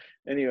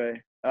yeah.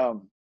 anyway,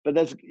 but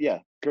that's, yeah,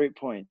 great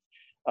point.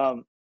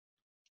 Um,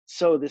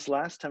 so this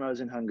last time I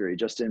was in Hungary,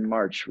 just in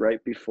March,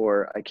 right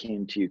before I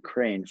came to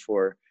Ukraine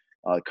for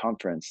a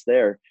conference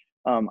there,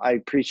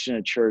 I preached in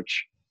a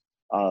church.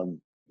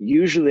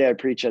 Usually I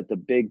preach at the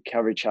big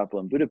Calvary Chapel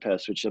in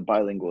Budapest, which is a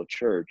bilingual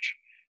church,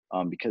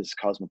 because it's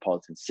a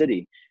cosmopolitan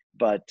city.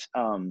 But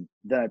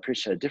then I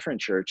preached at a different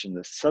church in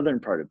the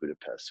southern part of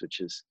Budapest, which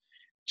is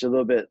a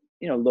little bit,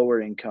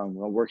 lower income,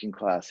 a working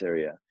class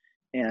area.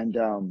 And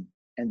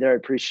there I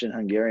preached in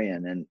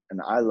Hungarian,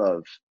 and I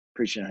love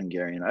preaching in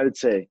Hungarian. I would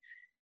say,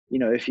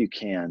 if you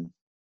can,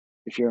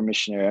 if you're a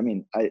missionary, I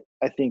mean,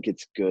 I think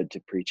it's good to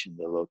preach in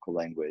the local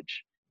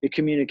language. It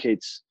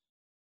communicates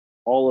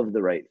all of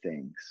the right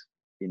things,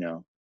 you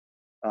know.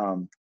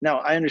 Now,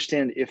 I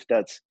understand if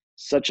that's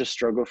such a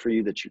struggle for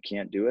you that you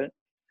can't do it,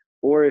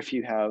 or if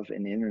you have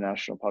an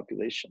international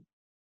population.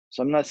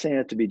 So I'm not saying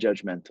it to be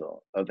judgmental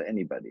of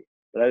anybody,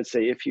 but I would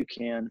say if you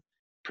can,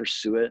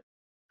 pursue it.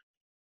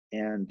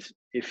 And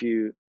if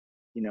you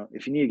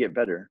need to get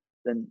better,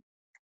 then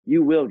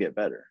you will get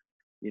better,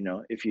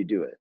 if you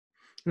do it.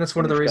 And that's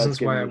one And of the if God's reasons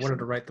given why I you wanted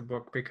to some, write the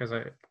book, because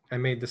I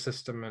made the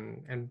system,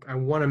 and I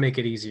want to make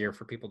it easier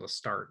for people to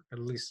start, at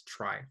least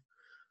try,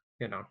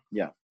 you know.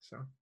 yeah, So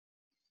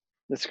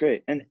that's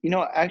great. And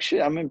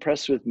actually, I'm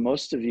impressed with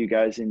most of you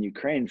guys in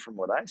Ukraine from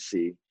what I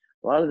see.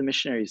 A lot of the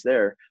missionaries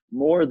there,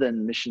 more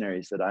than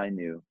missionaries that I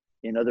knew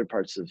in other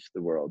parts of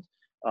the world,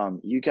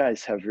 you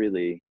guys have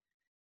really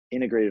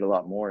integrated a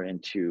lot more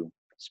into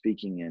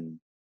speaking in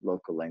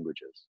local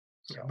languages.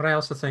 yeah, So but I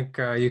also think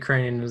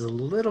Ukrainian is a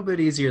little bit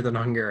easier than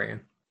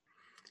Hungarian.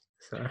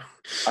 So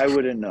I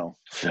wouldn't know.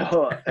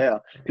 So yeah,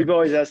 people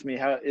always ask me,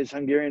 how is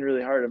Hungarian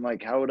really hard? I'm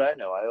like, how would I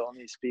know? I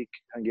only speak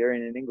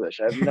Hungarian and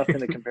English. I have nothing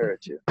to compare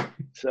it to.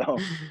 So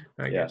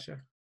I yeah. get you.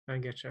 I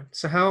get you.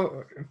 So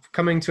how,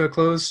 coming to a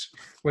close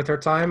with our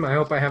time, I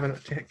hope I haven't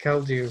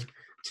held you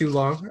too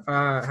long.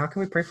 How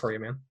can we pray for you,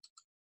 man?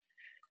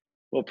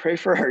 Well, pray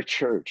for our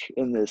church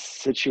in this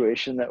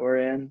situation that we're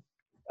in.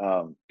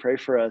 Pray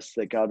for us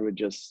that God would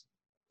just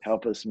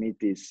help us meet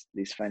these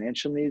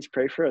financial needs.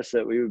 Pray for us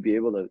that we would be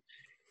able to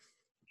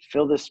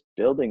fill this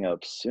building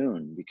up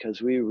soon,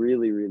 because we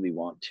really, really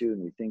want to,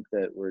 and we think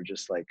that we're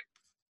just like,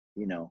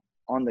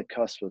 on the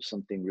cusp of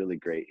something really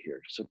great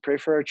here. So pray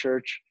for our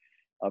church,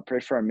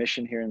 pray for our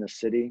mission here in the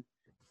city,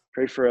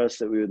 pray for us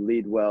that we would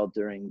lead well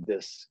during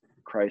this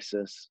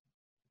crisis,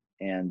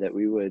 and that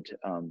we would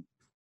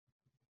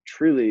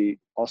truly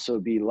also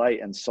be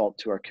light and salt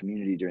to our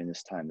community during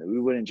this time, that we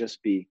wouldn't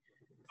just be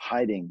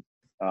hiding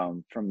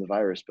from the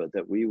virus, but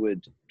that we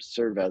would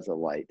serve as a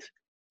light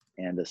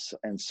and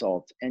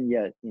salt, and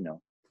yet,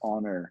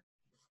 honor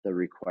the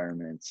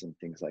requirements and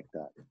things like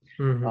that.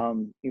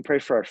 You pray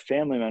for our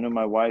family. I know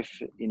my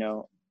wife,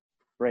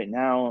 right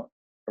now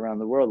around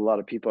the world, a lot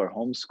of people are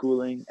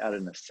homeschooling out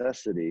of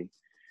necessity.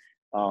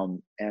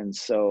 And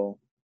so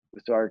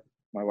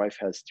my wife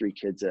has 3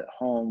 kids at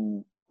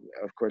home.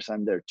 Of course,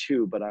 I'm there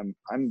too, but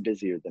I'm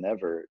busier than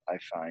ever, I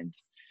find.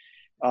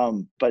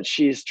 But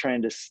she's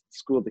trying to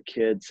school the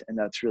kids, and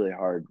that's really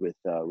hard.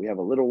 We have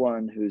a little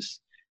one who's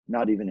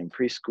not even in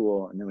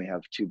preschool, and then we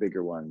have 2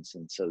 bigger ones,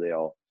 and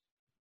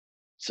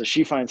so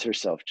she finds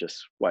herself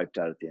just wiped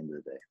out at the end of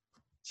the day.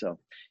 So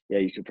yeah,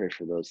 you can pray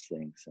for those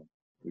things, and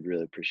we'd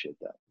really appreciate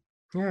that.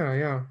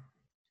 Yeah.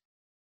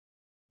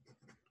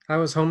 I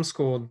was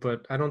homeschooled,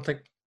 but I don't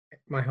think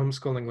my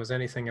homeschooling was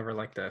anything ever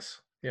like this,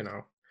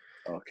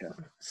 Okay.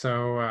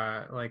 So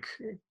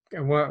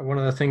one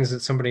of the things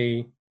that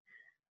somebody,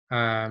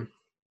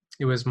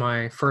 it was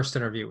my first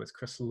interview with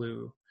Chris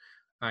Liu.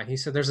 He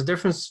said there's a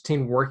difference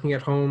between working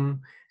at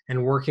home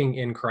and working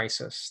in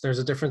crisis. There's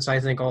a difference, I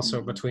think,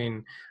 also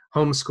between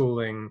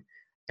homeschooling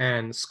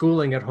and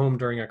schooling at home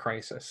during a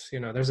crisis.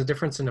 There's a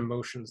difference in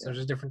emotions. There's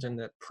a difference in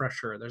the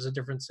pressure. There's a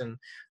difference in,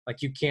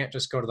 like, you can't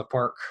just go to the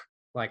park,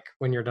 like,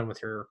 when you're done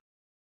with your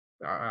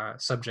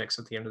subjects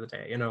at the end of the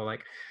day.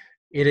 Like,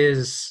 it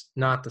is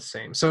not the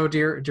same. So do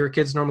your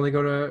kids normally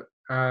go to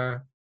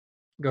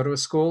a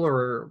school,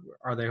 or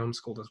are they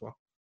homeschooled as well?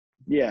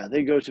 Yeah,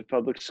 they go to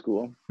public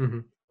school. Mm-hmm.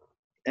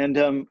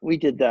 And we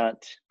did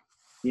that.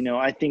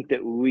 I think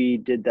that we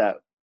did that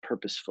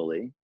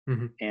purposefully.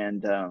 Mm-hmm.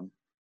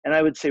 And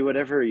I would say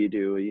whatever you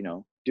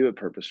do, do it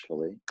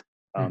purposefully.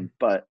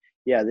 But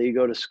yeah, they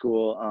go to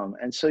school.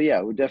 And so,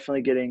 yeah, we're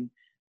definitely getting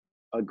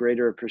a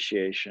greater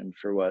appreciation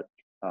for what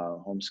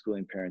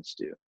homeschooling parents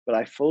do. But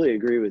I fully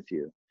agree with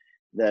you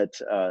that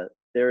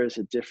there is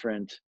a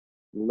different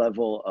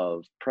level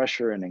of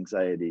pressure and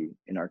anxiety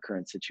in our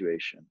current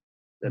situation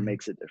that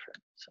makes it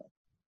different. So.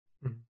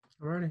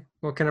 Alrighty.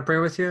 Well, can I pray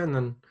with you, and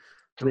then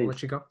we'll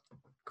let you go?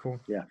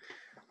 Cool. Yeah.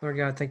 Lord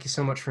God, thank you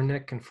so much for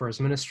Nick and for his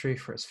ministry,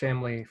 for his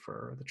family,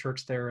 for the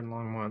church there in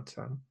Longmont.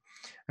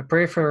 I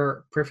pray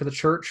for the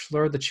church,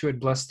 Lord, that you would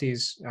bless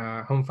these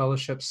home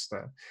fellowships,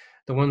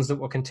 the ones that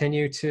will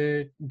continue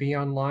to be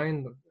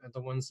online,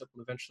 the ones that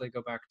will eventually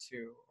go back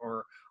to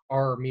or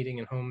are meeting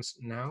in homes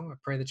now. I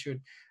pray that you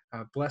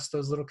would bless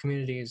those little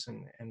communities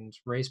and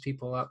raise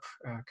people up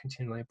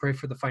continually. I pray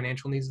for the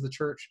financial needs of the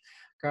church,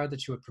 God,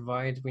 that you would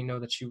provide. We know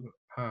that you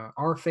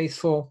are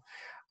faithful,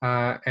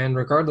 and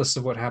regardless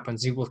of what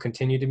happens, you will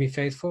continue to be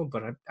faithful.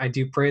 But I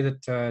do pray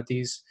that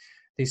these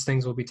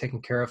things will be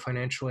taken care of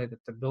financially,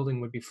 that the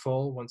building would be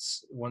full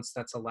once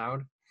that's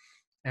allowed,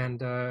 and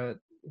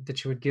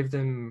that you would give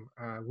them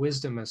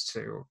wisdom as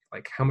to,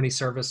 like, how many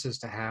services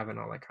to have and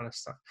all that kind of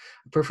stuff.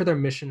 I pray for their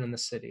mission in the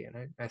city,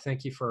 and I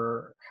thank you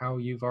for how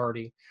you've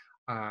already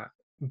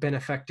been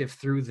effective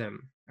through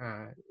them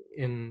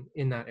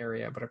in that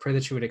area. But I pray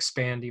that you would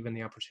expand even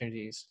the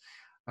opportunities,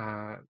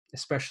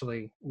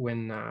 especially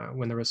when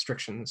the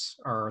restrictions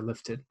are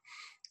lifted.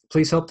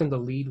 Please help them to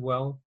lead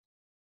well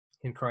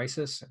in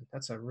crisis. And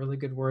that's a really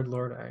good word,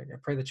 Lord. I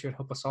pray that you would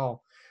help us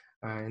all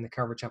in the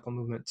Calvary Chapel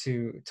movement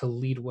to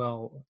lead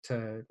well,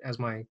 to, as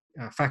my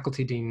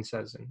faculty dean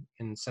says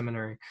in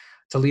seminary,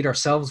 to lead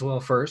ourselves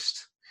well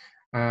first,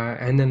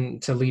 and then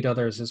to lead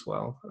others as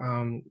well,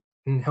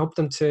 and help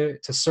them to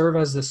serve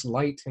as this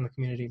light in the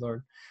community,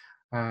 Lord.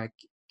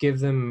 Give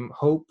them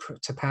hope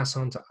to pass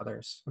on to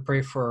others. I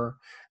pray for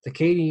the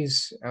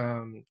Katie's,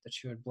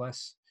 that you would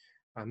bless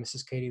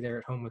Mrs. Katie there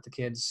at home with the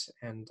kids,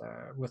 and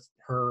with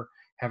her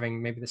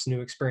having maybe this new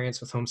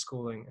experience with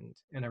homeschooling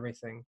and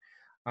everything.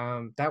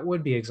 That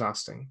would be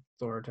exhausting,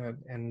 Lord.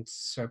 And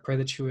so I pray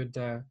that you would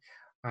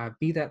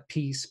be that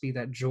peace, be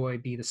that joy,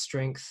 be the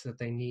strength that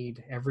they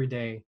need every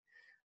day.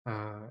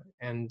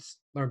 And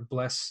Lord,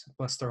 bless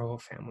their whole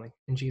family.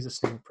 In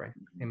Jesus' name we pray.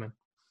 Amen.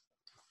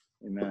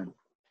 Amen.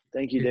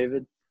 Thank you,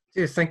 David.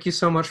 Dude, thank you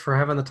so much for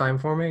having the time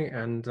for me.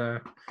 And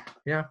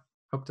yeah,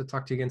 hope to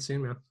talk to you again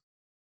soon, man.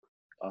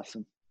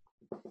 Awesome.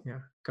 Yeah.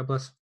 God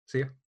bless. See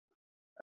you.